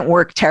doesn't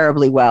work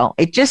terribly well.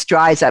 It just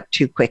dries up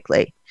too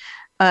quickly.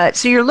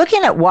 So you're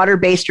looking at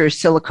water-based or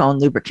silicone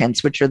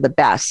lubricants, which are the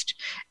best,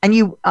 and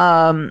you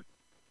want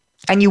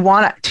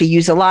to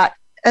use a lot.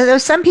 Although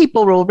some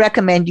people will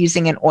recommend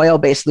using an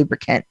oil-based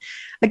lubricant.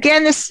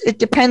 Again, it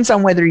depends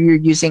on whether you're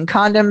using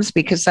condoms,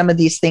 because some of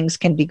these things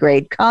can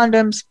degrade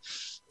condoms.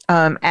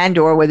 And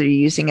or whether you're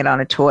using it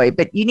on a toy.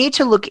 But you need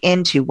to look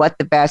into what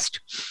the best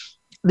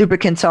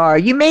lubricants are.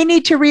 You may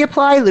need to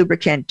reapply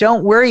lubricant.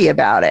 Don't worry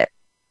about it.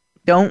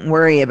 Don't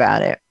worry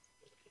about it.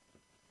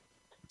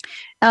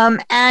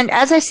 And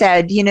as I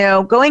said,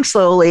 going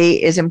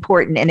slowly is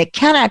important, and it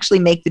can actually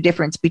make the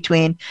difference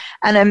between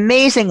an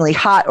amazingly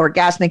hot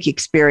orgasmic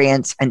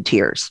experience and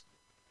tears.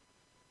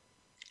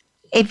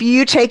 If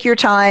you take your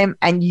time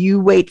and you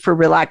wait for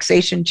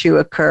relaxation to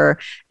occur,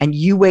 and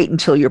you wait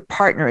until your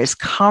partner is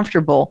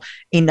comfortable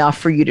enough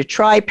for you to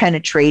try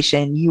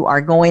penetration, you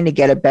are going to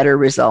get a better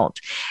result.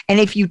 And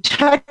if you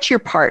touch your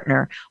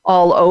partner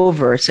all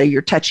over, so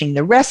you're touching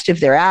the rest of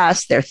their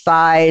ass, their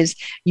thighs,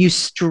 you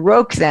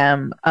stroke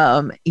them,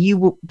 you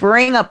will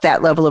bring up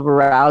that level of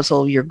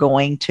arousal, you're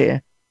going to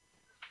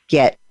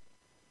get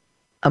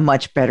a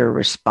much better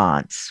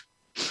response.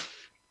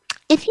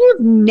 If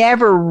you've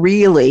never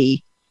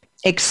really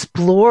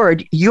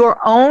explored your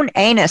own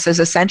anus as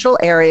a central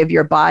area of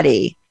your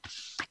body,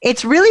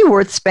 it's really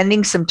worth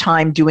spending some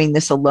time doing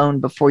this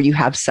alone before you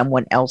have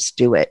someone else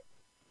do it.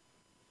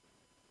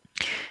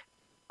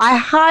 I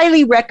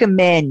highly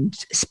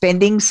recommend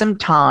spending some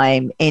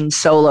time in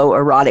solo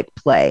erotic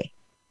play.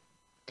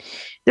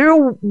 There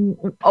are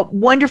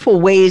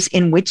wonderful ways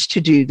in which to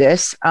do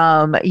this.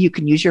 You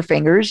can use your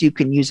fingers, you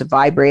can use a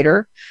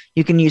vibrator,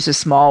 you can use a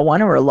small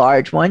one or a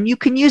large one, you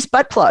can use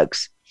butt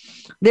plugs.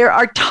 There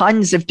are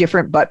tons of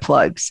different butt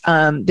plugs.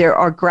 There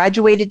are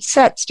graduated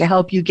sets to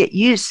help you get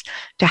used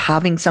to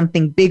having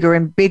something bigger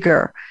and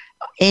bigger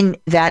in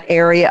that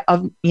area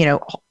of,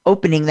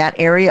 opening that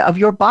area of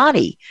your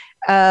body.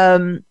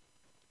 The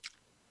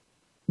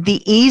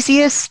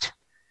easiest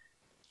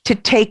to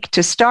take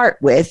to start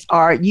with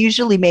are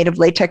usually made of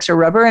latex or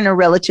rubber and are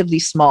relatively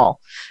small.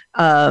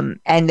 And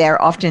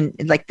they're often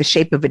like the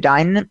shape of a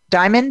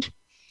diamond.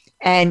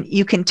 And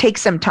you can take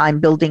some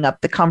time building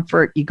up the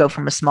comfort. You go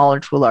from a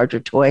smaller to a larger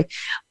toy.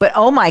 But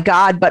oh my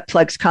God, butt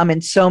plugs come in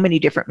so many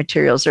different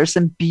materials. There's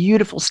some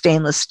beautiful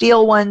stainless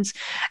steel ones.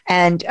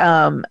 And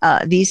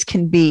these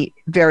can be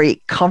very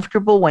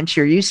comfortable once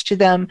you're used to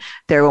them.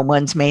 There are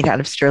ones made out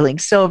of sterling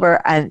silver.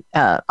 And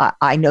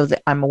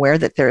I'm aware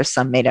that there are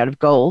some made out of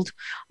gold,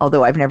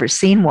 although I've never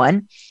seen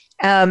one.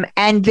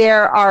 And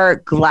there are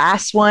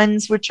glass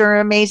ones, which are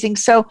amazing.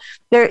 So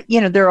there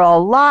are a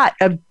lot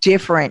of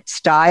different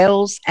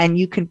styles, and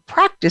you can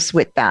practice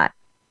with that.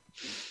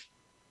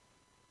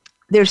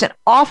 There's an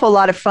awful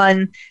lot of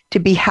fun to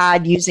be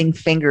had using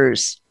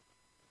fingers.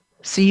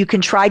 So you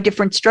can try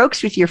different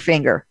strokes with your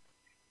finger.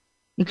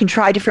 You can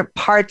try different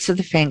parts of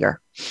the finger.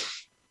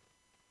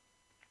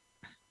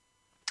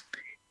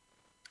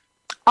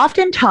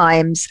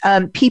 Oftentimes,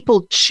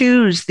 people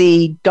choose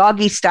the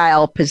doggy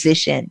style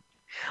position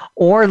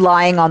or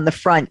lying on the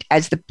front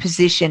as the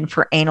position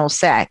for anal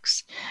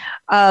sex.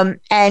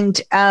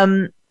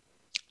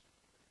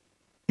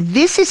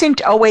 This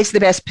isn't always the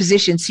best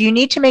position. So you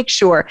need to make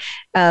sure,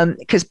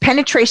 because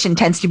penetration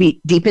tends to be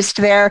deepest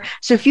there.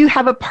 So if you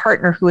have a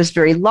partner who is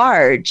very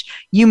large,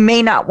 you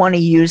may not want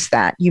to use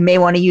that. You may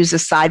want to use a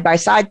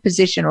side-by-side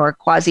position or a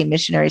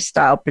quasi-missionary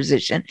style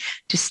position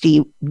to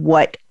see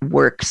what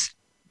works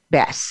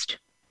best.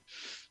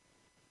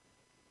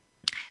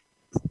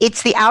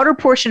 It's the outer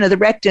portion of the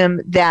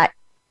rectum that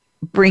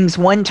brings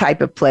one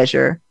type of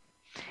pleasure.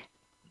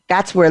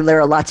 That's where there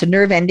are lots of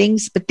nerve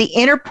endings, but the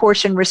inner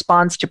portion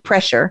responds to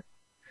pressure.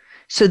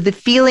 So the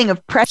feeling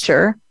of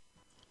pressure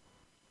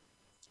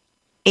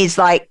is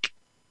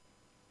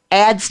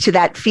adds to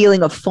that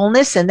feeling of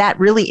fullness, and that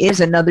really is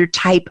another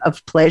type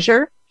of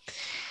pleasure.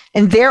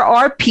 And there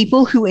are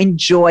people who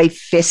enjoy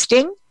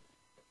fisting,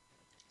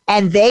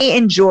 and they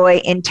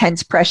enjoy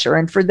intense pressure.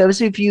 And for those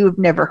of you who've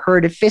never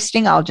heard of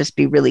fisting, I'll just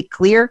be really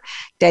clear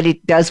that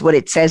it does what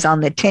it says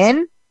on the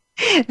tin.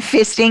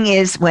 Fisting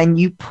is when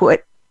you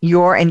put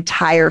your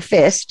entire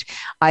fist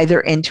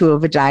either into a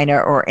vagina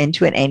or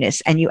into an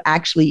anus, and you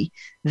actually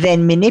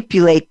then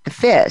manipulate the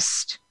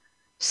fist.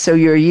 So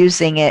you're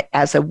using it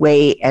as a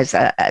way, as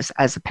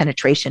a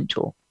penetration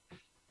tool,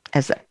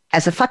 as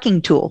a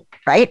fucking tool,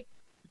 right?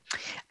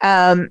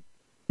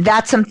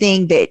 That's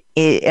something that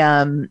it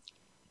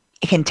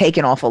can take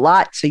an awful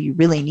lot. So you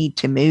really need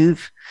to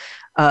move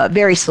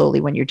very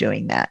slowly when you're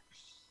doing that.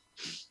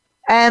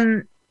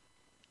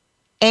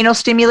 Anal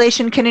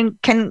stimulation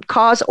can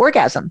cause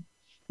orgasm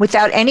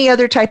without any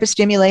other type of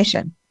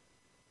stimulation.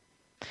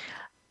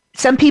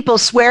 Some people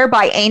swear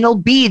by anal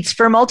beads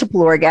for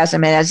multiple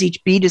orgasm, and as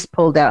each bead is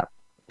pulled out,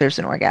 there's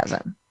an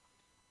orgasm.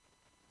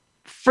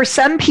 For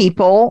some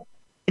people,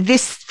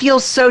 this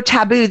feels so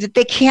taboo that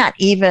they can't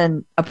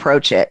even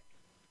approach it.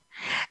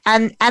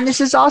 And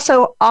this is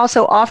also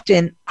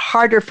often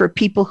harder for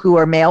people who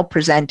are male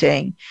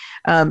presenting,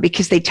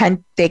 because they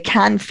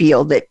can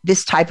feel that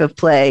this type of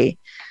play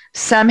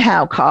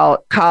somehow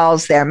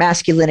calls their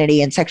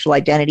masculinity and sexual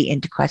identity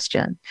into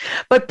question.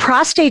 But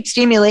prostate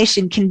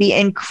stimulation can be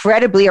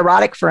incredibly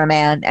erotic for a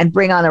man and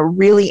bring on a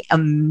really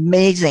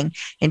amazing,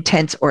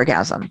 intense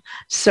orgasm.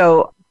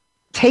 So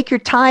take your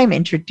time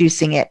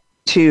introducing it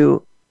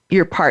to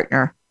your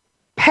partner.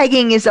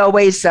 Pegging is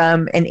always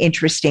an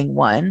interesting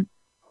one.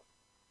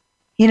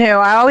 You know,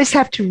 I always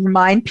have to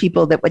remind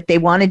people that what they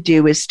want to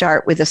do is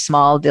start with a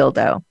small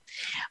dildo.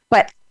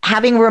 But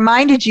having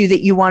reminded you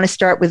that you want to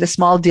start with a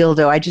small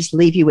dildo, I just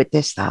leave you with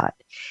this thought.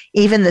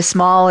 Even the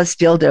smallest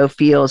dildo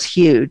feels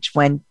huge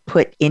when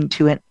put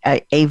into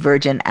a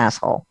virgin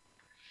asshole.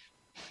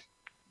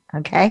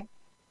 Okay?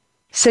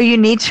 So you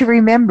need to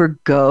remember,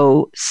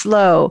 go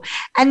slow,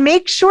 and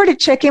make sure to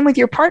check in with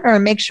your partner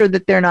and make sure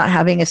that they're not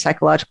having a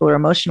psychological or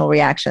emotional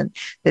reaction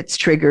that's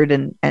triggered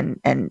and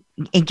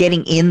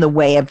getting in the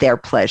way of their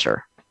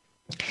pleasure.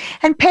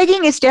 And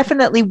pegging is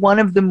definitely one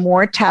of the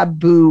more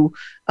taboo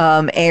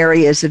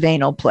areas of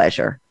anal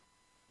pleasure.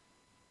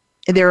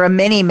 There are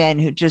many men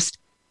who just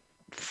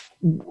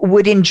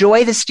would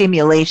enjoy the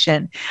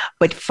stimulation,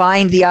 but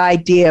find the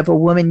idea of a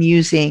woman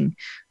using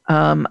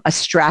a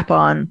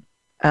strap-on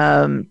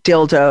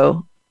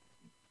dildo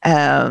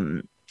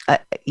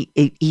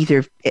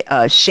either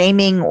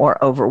shaming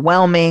or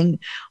overwhelming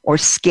or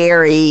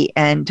scary,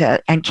 and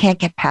can't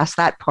get past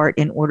that part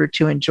in order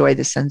to enjoy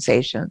the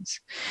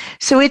sensations.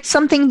 So it's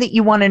something that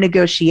you want to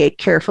negotiate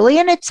carefully,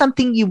 and it's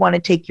something you want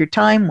to take your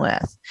time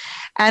with.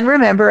 And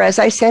remember, as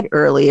I said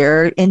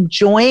earlier,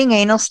 enjoying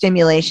anal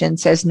stimulation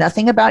says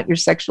nothing about your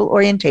sexual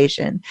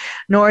orientation,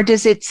 nor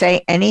does it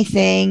say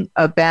anything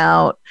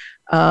about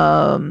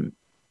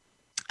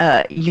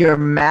your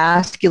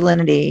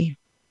masculinity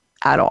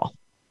at all,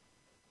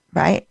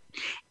 right?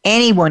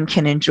 Anyone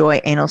can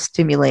enjoy anal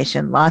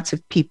stimulation. Lots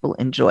of people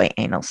enjoy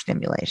anal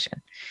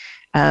stimulation.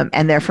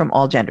 And they're from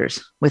all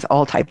genders with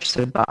all types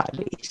of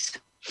bodies.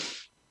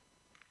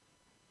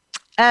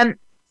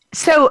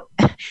 So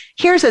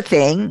here's the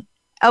thing.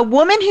 A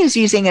woman who's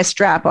using a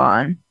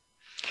strap-on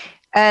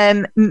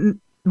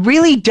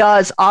really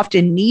does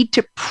often need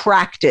to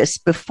practice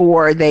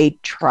before they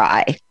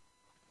try.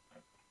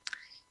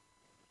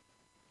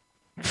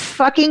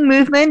 Fucking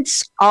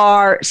movements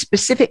are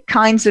specific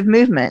kinds of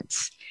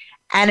movements,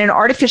 and an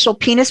artificial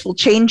penis will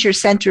change your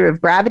center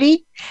of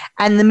gravity,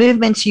 and the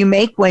movements you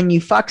make when you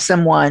fuck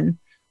someone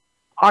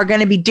are going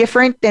to be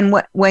different than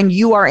when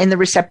you are in the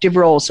receptive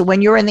role. So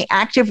when you're in the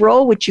active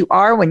role, which you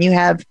are when you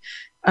have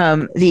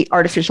the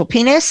artificial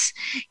penis,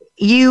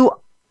 you're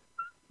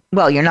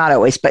not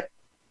always, but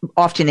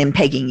often in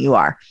pegging you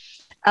are.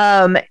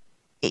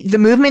 The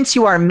movements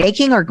you are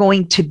making are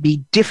going to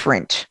be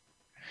different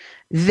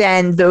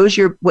than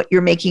what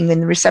you're making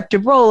in the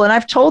receptive role. And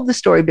I've told the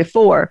story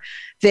before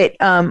that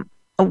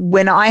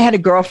when I had a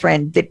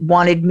girlfriend that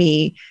wanted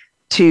me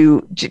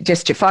to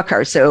just to fuck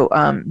her, so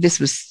this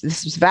was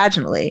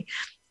vaginally,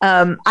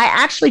 I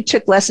actually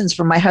took lessons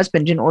from my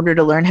husband in order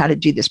to learn how to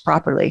do this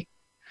properly.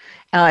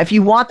 If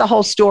you want the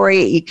whole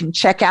story, you can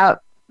check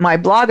out my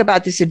blog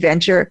about this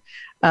adventure,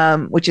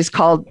 which is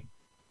called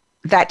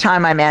That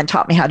Time My Man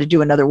Taught Me How to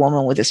Do Another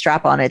Woman with a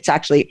Strap On. It's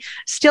actually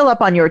still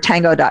up on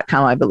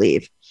yourtango.com, I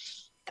believe.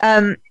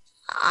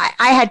 I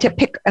had to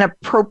pick an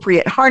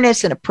appropriate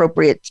harness, an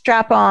appropriate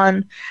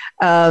strap-on,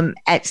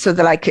 so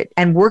that I could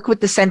work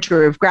with the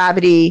center of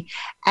gravity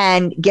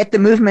and get the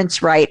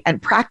movements right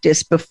and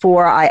practice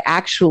before I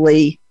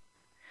actually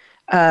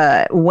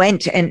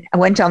went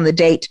on the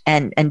date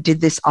and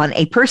did this on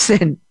a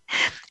person.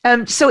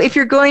 So if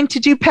you're going to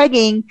do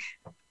pegging,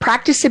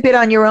 practice a bit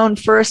on your own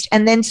first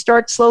and then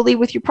start slowly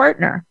with your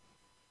partner.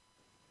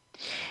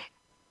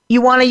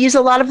 You want to use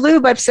a lot of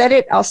lube. I've said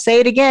it. I'll say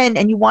it again.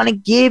 And you want to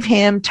give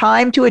him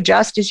time to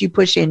adjust as you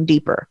push in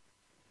deeper.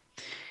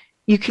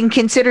 You can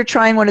consider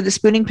trying one of the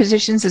spooning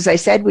positions, as I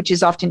said, which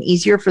is often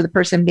easier for the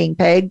person being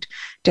pegged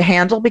to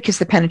handle because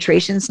the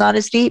penetration is not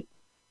as deep.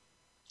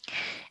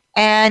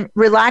 And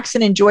relax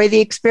and enjoy the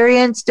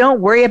experience. Don't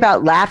worry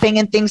about laughing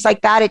and things like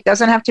that. It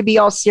doesn't have to be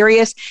all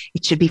serious.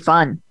 It should be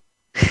fun.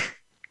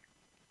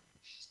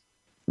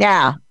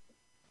 Now,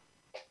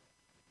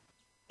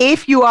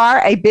 if you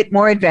are a bit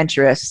more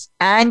adventurous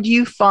and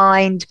you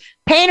find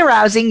pain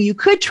arousing, you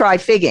could try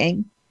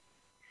figging.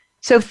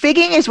 So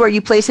figging is where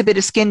you place a bit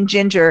of skinned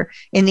ginger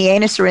in the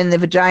anus or in the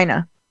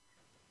vagina.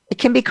 It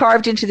can be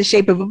carved into the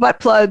shape of a butt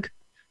plug,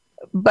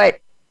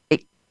 but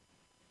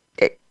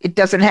it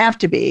doesn't have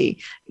to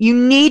be. You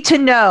need to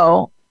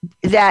know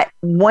that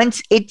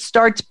once it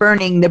starts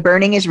burning, the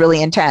burning is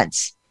really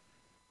intense.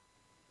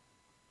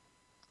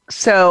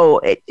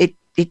 So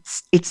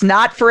it's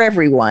not for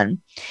everyone.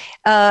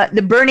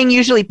 The burning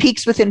usually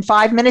peaks within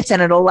 5 minutes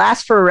and it'll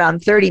last for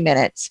around 30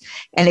 minutes.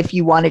 And if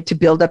you wanted to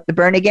build up the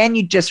burn again,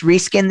 you'd just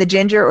reskin the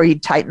ginger or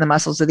you'd tighten the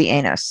muscles of the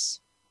anus.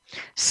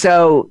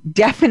 So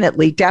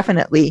definitely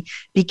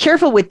be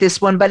careful with this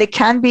one, but it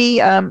can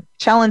be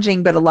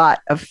challenging, but a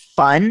lot of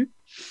fun.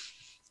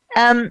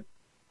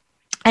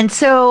 And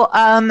so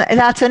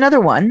that's another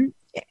one.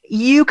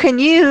 You can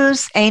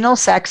use anal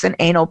sex and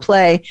anal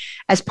play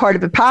as part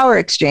of a power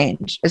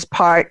exchange, as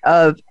part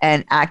of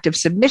an act of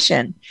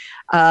submission,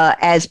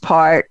 as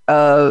part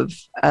of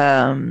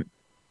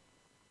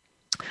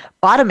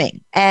bottoming.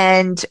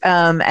 And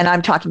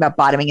I'm talking about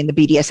bottoming in the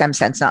BDSM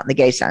sense, not in the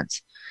gay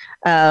sense.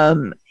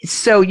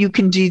 So you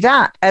can do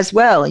that as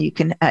well. You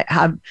can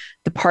have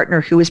the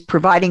partner who is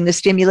providing the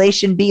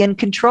stimulation be in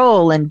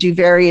control and do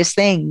various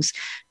things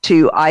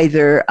to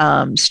either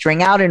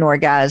string out an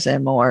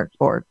orgasm or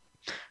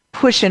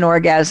push an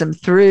orgasm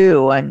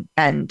through, and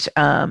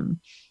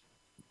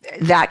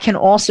that can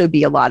also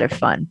be a lot of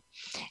fun.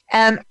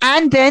 And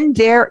then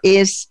there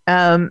is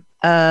any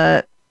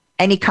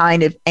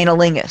kind of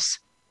analingus.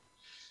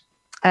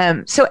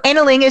 So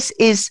analingus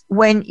is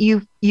when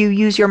you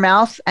use your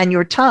mouth and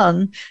your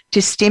tongue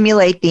to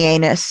stimulate the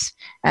anus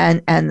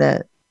and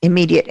the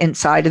immediate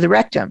inside of the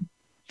rectum.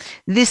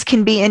 This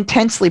can be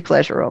intensely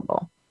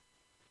pleasurable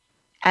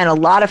and a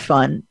lot of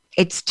fun.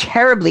 It's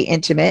terribly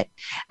intimate.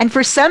 And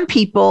for some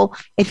people,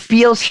 it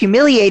feels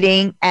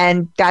humiliating,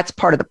 and that's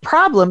part of the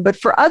problem. But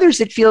for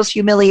others, it feels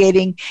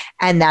humiliating,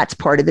 and that's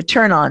part of the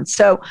turn on.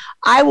 So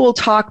I will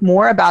talk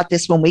more about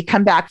this when we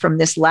come back from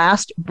this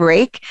last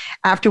break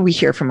after we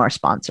hear from our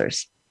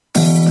sponsors.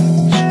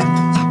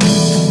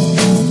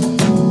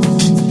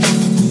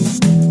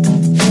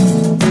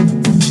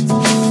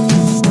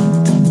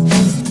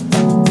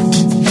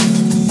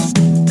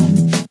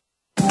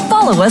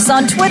 Follow us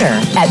on Twitter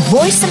at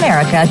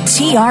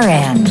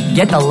VoiceAmericaTRN.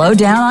 Get the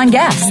lowdown on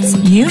guests,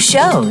 new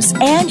shows,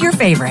 and your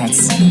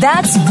favorites.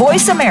 That's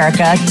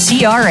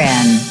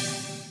VoiceAmericaTRN.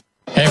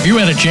 Have you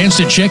had a chance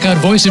to check out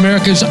Voice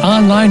America's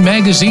online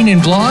magazine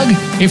and blog?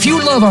 If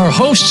you love our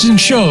hosts and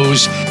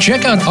shows,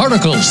 check out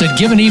articles that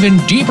give an even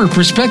deeper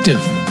perspective,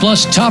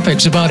 plus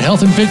topics about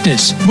health and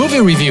fitness,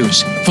 movie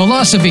reviews,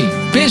 philosophy,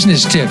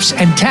 business tips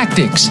and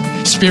tactics,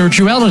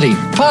 spirituality,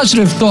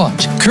 positive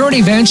thought, current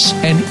events,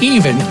 and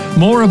even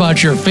more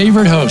about your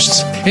favorite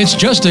hosts. It's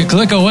just a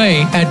click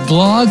away at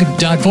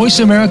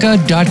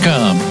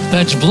blog.voiceamerica.com.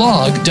 That's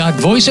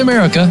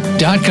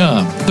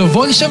blog.voiceamerica.com. The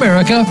Voice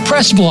America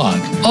Press Blog.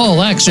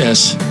 All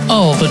access,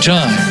 all the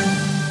time.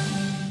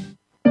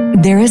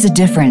 There is a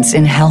difference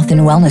in health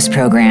and wellness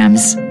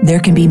programs. There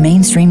can be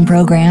mainstream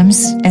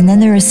programs, and then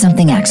there is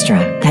something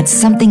extra. That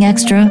something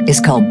extra is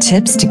called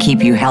Tips to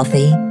Keep You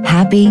Healthy,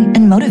 Happy,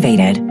 and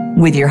Motivated,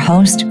 with your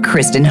host,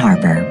 Kristen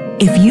Harper.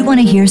 If you want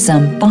to hear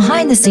some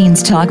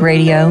behind-the-scenes talk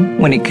radio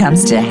when it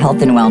comes to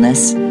health and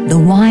wellness, the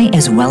why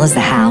as well as the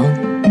how,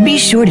 be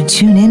sure to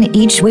tune in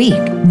each week.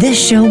 This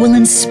show will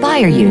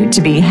inspire you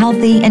to be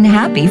healthy and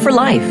happy for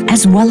life,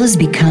 as well as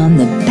become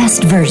the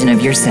best version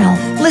of yourself.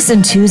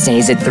 Listen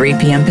Tuesdays at 3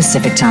 p.m.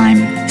 Pacific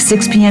Time,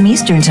 6 p.m.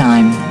 Eastern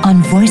Time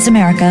on Voice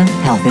America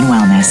Health and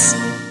Wellness.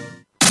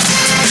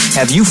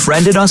 Have you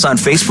friended us on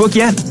Facebook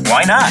yet?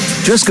 Why not?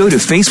 Just go to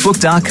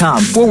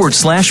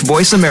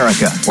facebook.com/Voice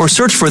America or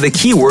search for the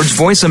keywords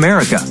Voice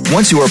America.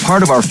 Once you are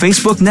part of our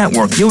Facebook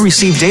network, you'll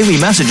receive daily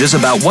messages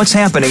about what's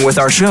happening with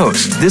our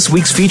shows, this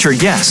week's featured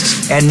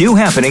guests, and new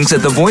happenings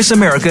at the Voice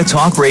America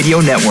Talk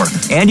Radio Network.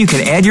 And you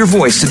can add your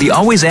voice to the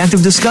always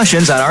active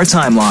discussions on our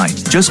timeline.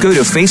 Just go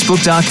to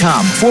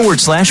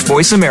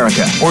facebook.com/Voice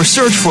America or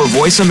search for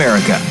Voice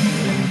America.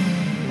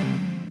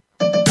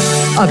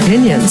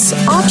 Opinions,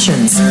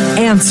 options,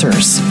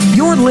 answers.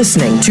 You're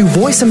listening to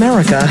Voice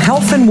America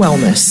Health and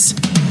Wellness.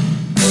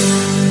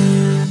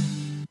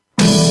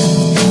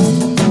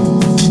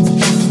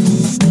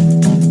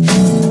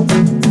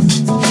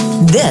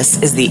 This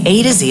is the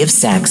A to Z of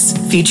Sex,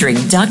 featuring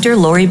Dr.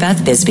 Lori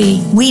Beth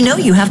Bisbee. We know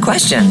you have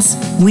questions.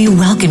 We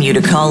welcome you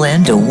to call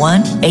in to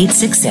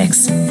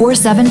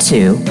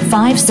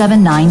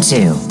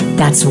 1-866-472-5792.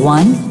 That's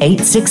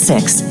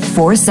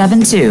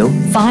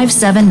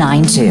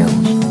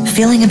 1-866-472-5792.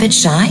 Feeling a bit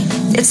shy?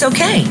 It's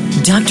okay.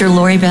 Dr.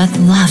 Lori Beth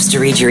loves to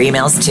read your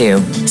emails too.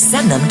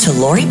 Send them to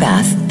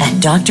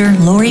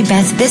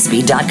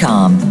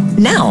LoriBeth@drloribethbisbee.com.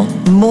 Now,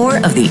 more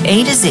of the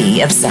A to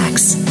Z of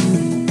Sex.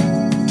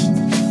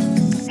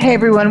 Hey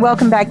everyone,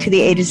 welcome back to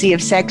the A to Z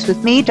of Sex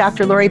with me,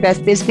 Dr. Lori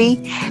Beth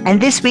Bisbee. And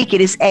this week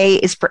it is A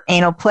is for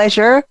anal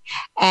pleasure,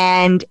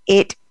 and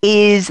it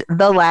is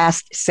the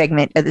last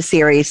segment of the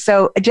series.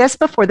 So just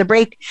before the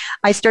break,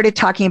 I started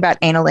talking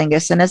about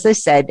analingus. And as I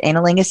said,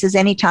 analingus is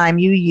any time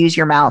you use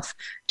your mouth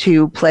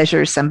to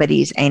pleasure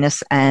somebody's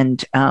anus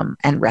and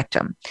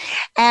rectum.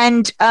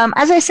 And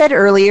as I said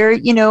earlier,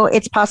 you know,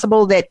 it's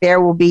possible that there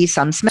will be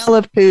some smell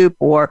of poop,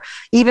 or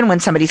even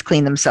when somebody's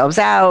cleaned themselves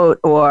out,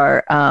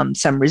 or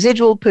some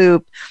residual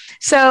poop.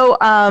 So,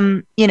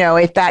 you know,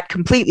 if that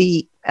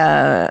completely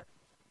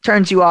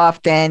turns you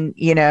off, then,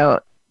 you know,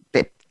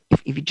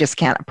 if you just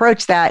can't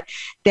approach that,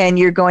 then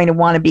you're going to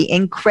want to be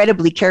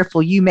incredibly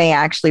careful. You may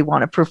actually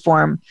want to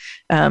perform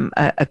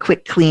a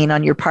quick clean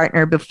on your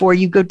partner before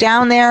you go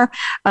down there,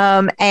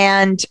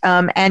 and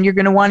you're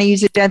going to want to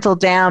use a dental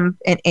dam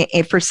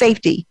for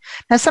safety.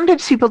 Now,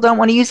 sometimes people don't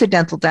want to use a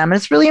dental dam, and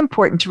it's really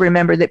important to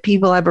remember that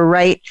people have a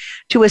right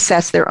to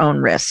assess their own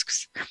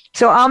risks.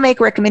 So I'll make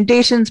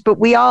recommendations, but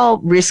we all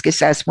risk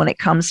assess when it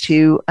comes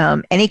to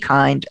any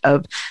kind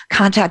of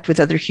contact with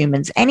other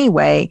humans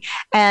anyway.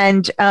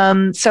 And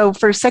so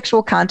for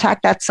sexual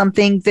contact, that's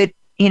something that,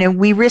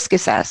 we risk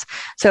assess.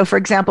 So for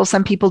example,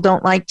 some people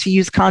don't like to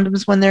use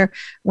condoms when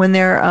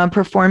they're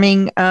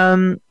performing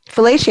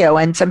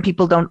fellatio, and some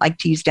people don't like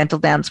to use dental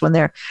dams when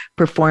they're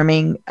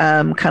performing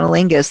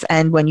cunnilingus.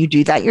 And when you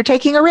do that, you're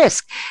taking a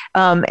risk.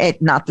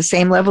 Not the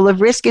same level of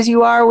risk as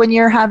you are when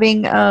you're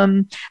having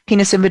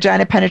penis and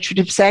vagina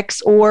penetrative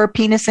sex or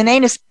penis and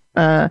anus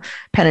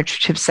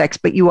penetrative sex,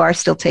 but you are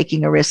still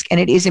taking a risk, and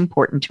it is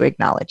important to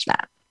acknowledge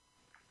that.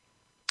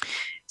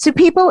 So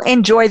people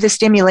enjoy the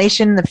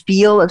stimulation, the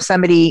feel of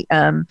somebody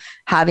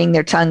having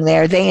their tongue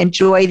there. They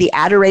enjoy the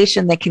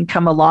adoration that can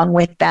come along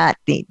with that,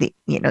 the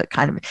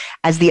kind of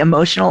as the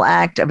emotional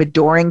act of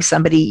adoring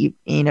somebody,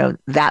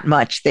 that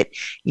much that,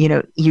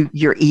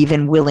 you're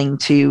even willing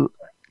to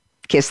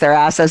kiss their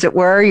ass, as it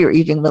were. You're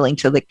even willing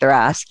to lick their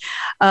ass.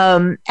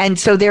 And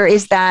so there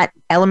is that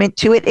element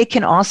to it. There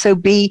can also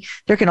be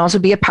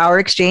a power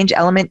exchange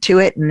element to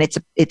it. And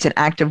it's an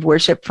act of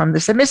worship from the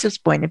submissive's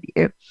point of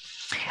view.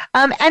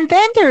 And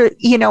then there,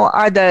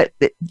 are the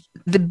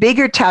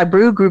bigger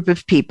taboo group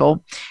of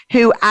people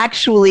who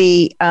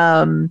actually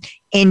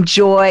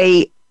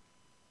enjoy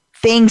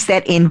things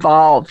that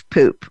involve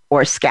poop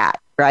or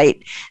scat,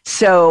 right?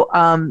 So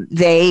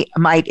they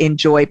might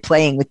enjoy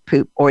playing with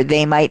poop, or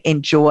they might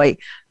enjoy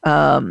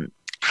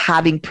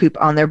having poop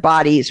on their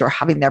bodies, or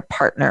having their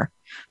partner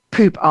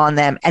poop on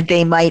them, and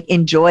they might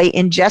enjoy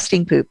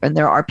ingesting poop. And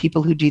there are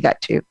people who do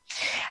that too.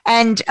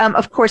 And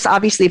of course,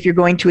 obviously, if you're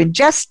going to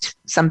ingest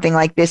something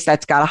like this,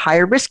 that's got a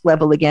higher risk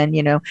level again,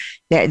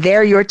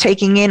 there you're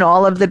taking in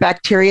all of the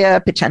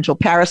bacteria, potential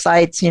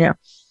parasites,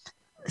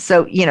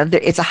 so,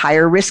 it's a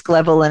higher risk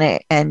level in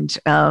it. And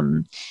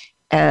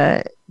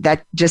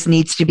that just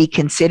needs to be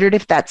considered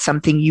if that's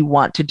something you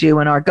want to do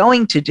and are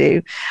going to do.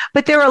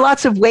 But there are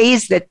lots of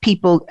ways that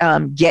people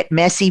get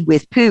messy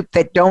with poop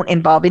that don't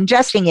involve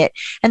ingesting it.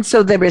 And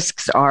so the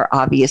risks are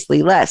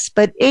obviously less.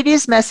 But it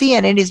is messy,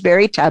 and it is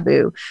very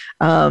taboo.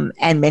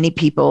 And many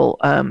people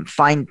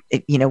find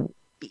it,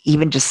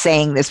 even just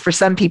saying this, for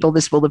some people,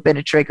 this will have been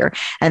a trigger,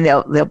 and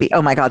they'll be,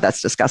 oh my God,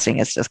 that's disgusting.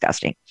 It's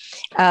disgusting.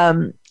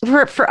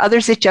 For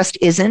others, it just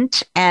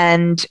isn't.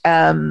 And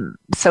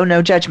so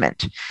no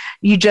judgment.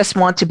 You just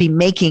want to be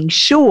making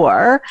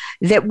sure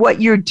that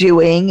what you're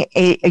doing,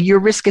 you're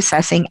risk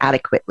assessing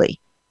adequately.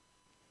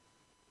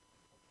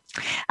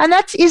 And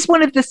that is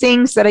one of the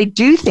things that I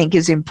do think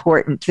is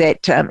important,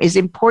 that is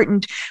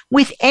important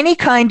with any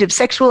kind of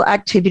sexual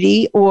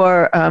activity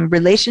or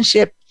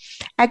relationship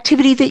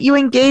activity that you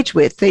engage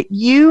with, that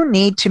you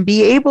need to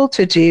be able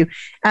to do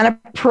an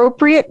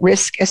appropriate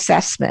risk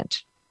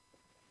assessment,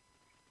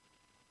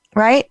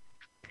 right?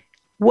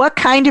 What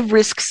kind of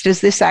risks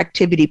does this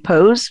activity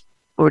pose,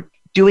 or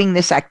doing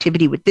this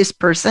activity with this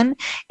person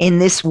in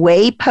this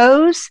way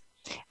pose?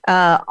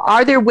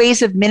 Are there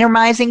ways of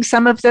minimizing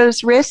some of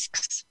those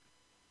risks?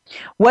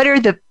 What are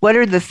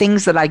the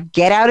things that I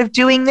get out of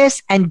doing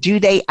this, and do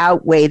they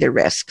outweigh the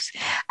risks?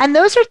 And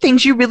those are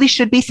things you really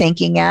should be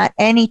thinking at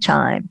any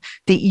time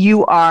that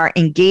you are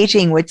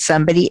engaging with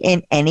somebody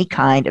in any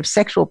kind of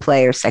sexual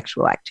play or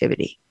sexual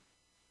activity.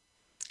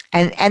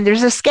 And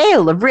there's a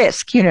scale of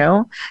risk,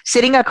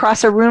 sitting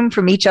across a room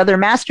from each other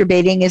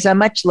masturbating is a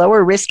much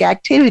lower risk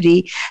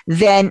activity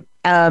than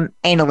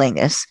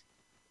analingus,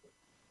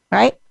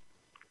 right?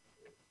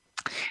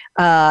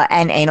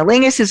 And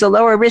analingus is a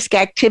lower risk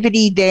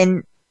activity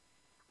than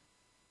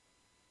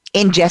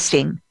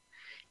ingesting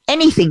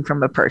anything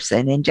from a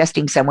person,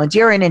 ingesting someone's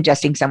urine,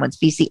 ingesting someone's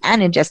feces,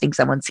 and ingesting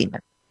someone's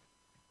semen,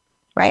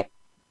 right?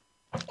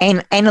 And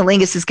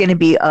analingus is going to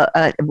be,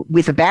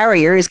 with a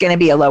barrier, is going to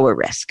be a lower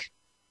risk.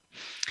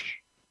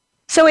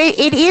 So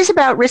it is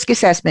about risk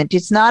assessment.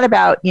 It's not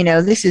about,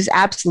 this is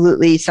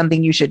absolutely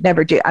something you should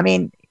never do. I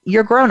mean,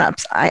 you're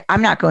grown-ups.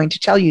 I'm not going to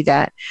tell you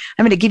that.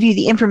 I'm going to give you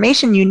the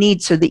information you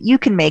need so that you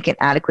can make an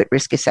adequate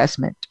risk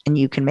assessment and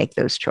you can make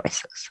those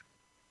choices.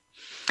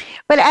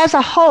 But as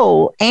a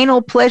whole,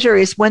 anal pleasure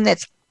is one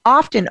that's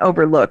often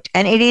overlooked.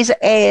 And it is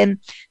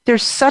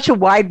there's such a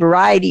wide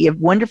variety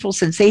of wonderful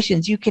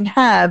sensations you can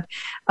have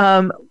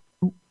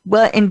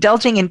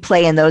indulging in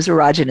play in those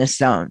erogenous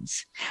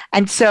zones.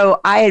 And so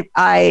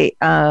I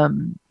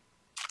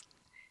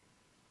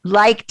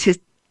like to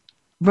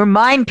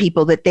remind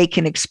people that they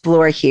can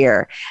explore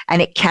here,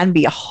 and it can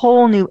be a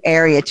whole new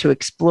area to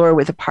explore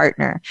with a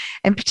partner,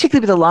 and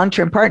particularly with a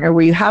long-term partner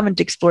where you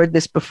haven't explored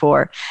this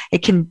before.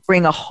 It can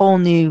bring a whole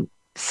new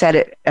set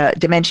of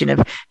dimension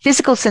of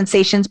physical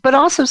sensations, but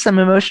also some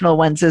emotional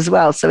ones as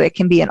well. So it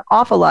can be an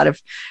awful lot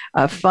of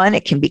fun.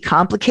 It can be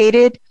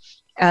complicated,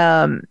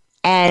 and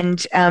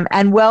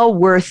well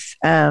worth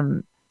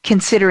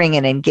considering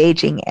and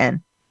engaging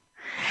in.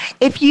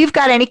 If you've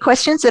got any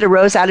questions that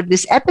arose out of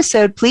this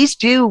episode, please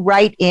do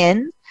write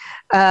in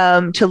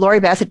to Lori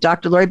Beth at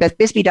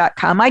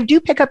drloribethbisbee.com. I do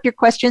pick up your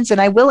questions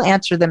and I will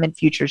answer them in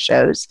future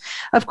shows.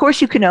 Of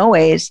course, you can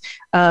always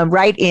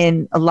write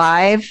in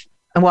live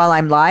while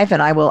I'm live,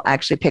 and I will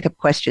actually pick up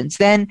questions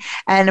then.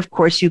 And of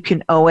course, you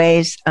can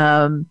always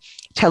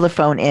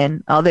telephone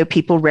in, although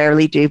people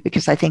rarely do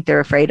because I think they're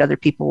afraid other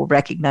people will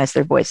recognize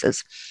their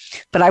voices.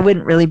 But I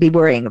wouldn't really be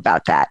worrying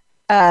about that.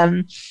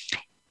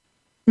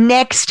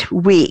 Next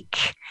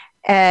week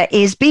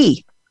is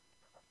B.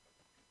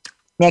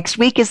 Next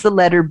week is the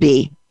letter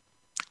B.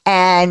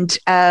 And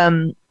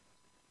I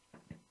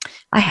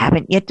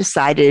haven't yet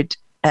decided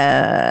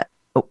where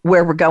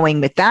we're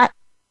going with that,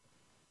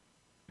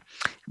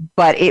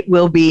 but it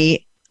will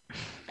be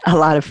a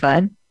lot of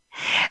fun.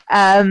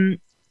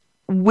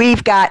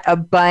 We've got a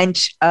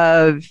bunch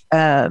of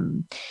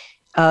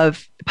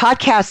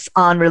podcasts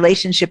on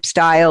relationship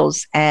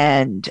styles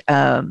and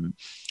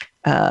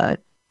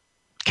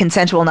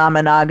consensual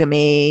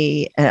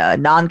non-monogamy,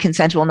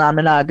 non-consensual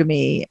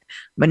non-monogamy,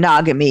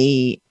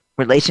 monogamy,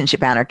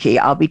 relationship anarchy.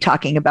 I'll be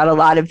talking about a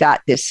lot of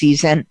that this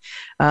season.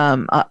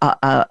 I'm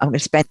going to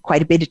spend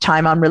quite a bit of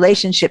time on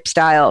relationship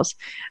styles.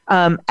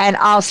 And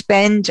I'll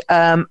spend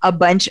a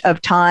bunch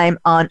of time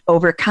on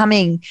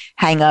overcoming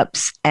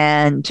hangups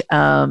and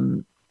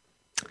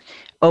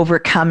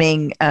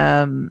overcoming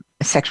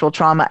sexual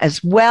trauma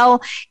as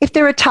well. If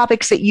there are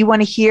topics that you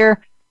want to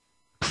hear,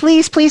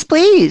 please, please,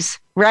 please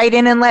write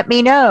in and let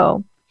me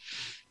know.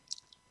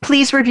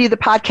 Please review the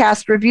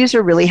podcast. Reviews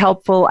are really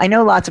helpful. I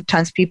know lots of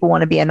times people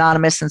want to be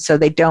anonymous and so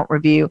they don't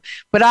review,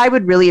 but I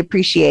would really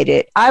appreciate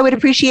it. I would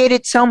appreciate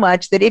it so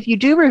much that if you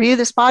do review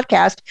this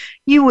podcast,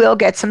 you will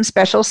get some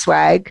special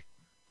swag.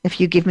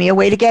 If you give me a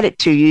way to get it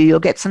to you, you'll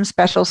get some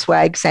special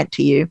swag sent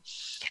to you.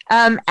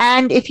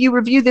 And if you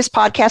review this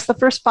podcast, the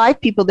first 5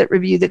 people that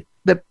review the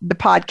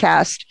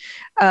podcast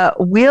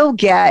will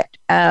get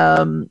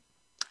an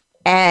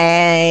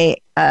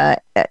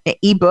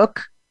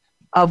ebook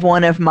of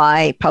one of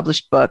my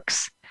published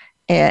books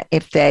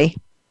if they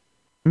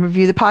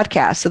review the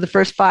podcast. So the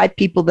first 5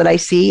 people that I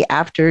see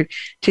after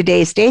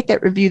today's date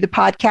that review the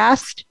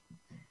podcast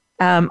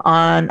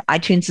on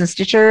iTunes and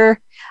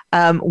Stitcher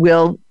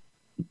will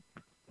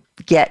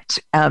get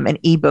an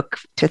ebook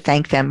to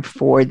thank them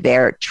for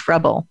their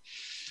trouble.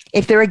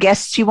 If there are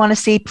guests you want to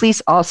see,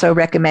 please also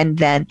recommend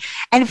them.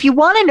 And if you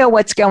want to know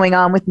what's going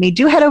on with me,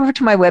 do head over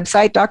to my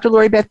website,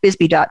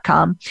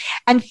 drloribethbisbee.com,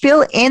 and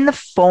fill in the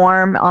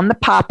form on the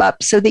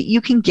pop-up so that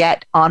you can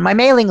get on my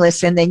mailing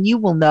list, and then you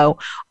will know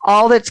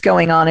all that's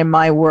going on in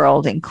my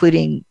world,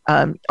 including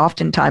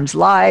oftentimes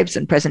lives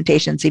and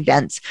presentations,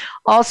 events,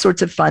 all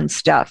sorts of fun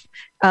stuff.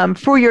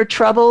 For your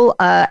trouble,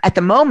 at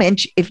the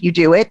moment, if you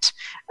do it,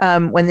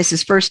 when this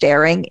is first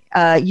airing,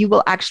 you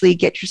will actually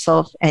get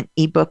yourself an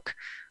ebook,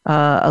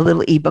 a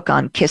little ebook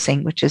on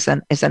kissing, which is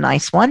a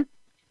nice one.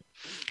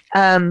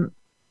 But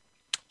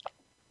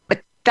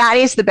that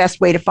is the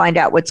best way to find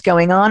out what's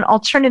going on.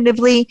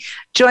 Alternatively,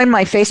 join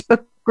my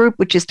Facebook group,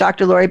 which is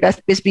Dr. Lori Beth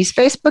Bisbee's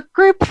Facebook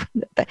group.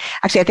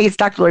 Actually, I think it's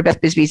Dr. Lori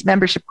Beth Bisbee's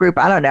membership group.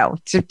 I don't know.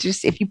 So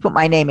just if you put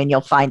my name in,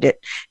 you'll find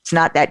it. It's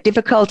not that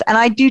difficult. And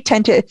I do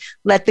tend to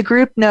let the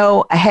group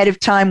know ahead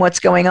of time what's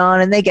going on,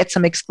 and they get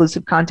some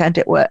exclusive content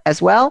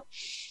as well.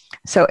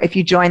 So if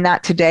you join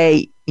that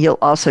today, you'll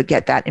also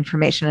get that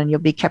information and you'll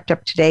be kept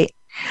up to date.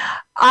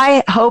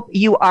 I hope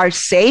you are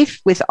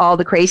safe with all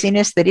the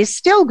craziness that is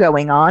still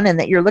going on, and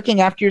that you're looking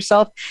after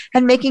yourself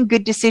and making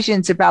good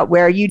decisions about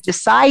where you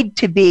decide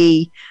to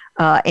be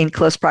in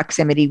close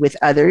proximity with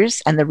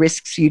others and the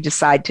risks you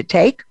decide to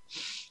take.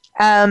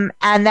 And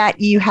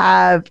that you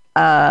have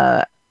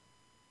a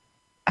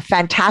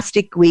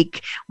fantastic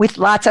week with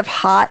lots of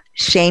hot,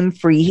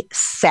 shame-free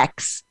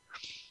sex.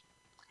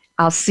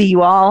 I'll see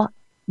you all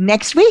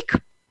next week.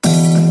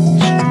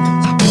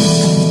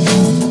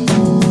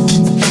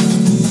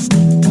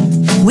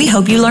 We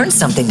hope you learned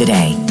something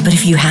today. But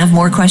if you have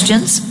more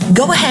questions,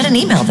 go ahead and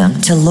email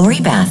them to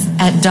Lori Beth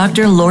at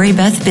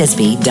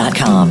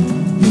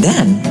drloribethbisbee.com.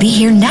 Then be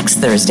here next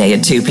Thursday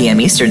at 2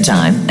 p.m. Eastern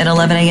Time and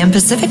 11 a.m.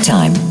 Pacific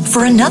Time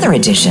for another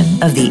edition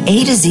of the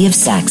A to Z of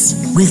Sex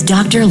with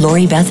Dr.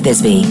 Lori Beth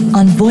Bisbee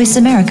on Voice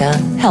America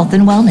Health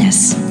and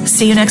Wellness.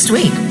 See you next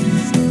week.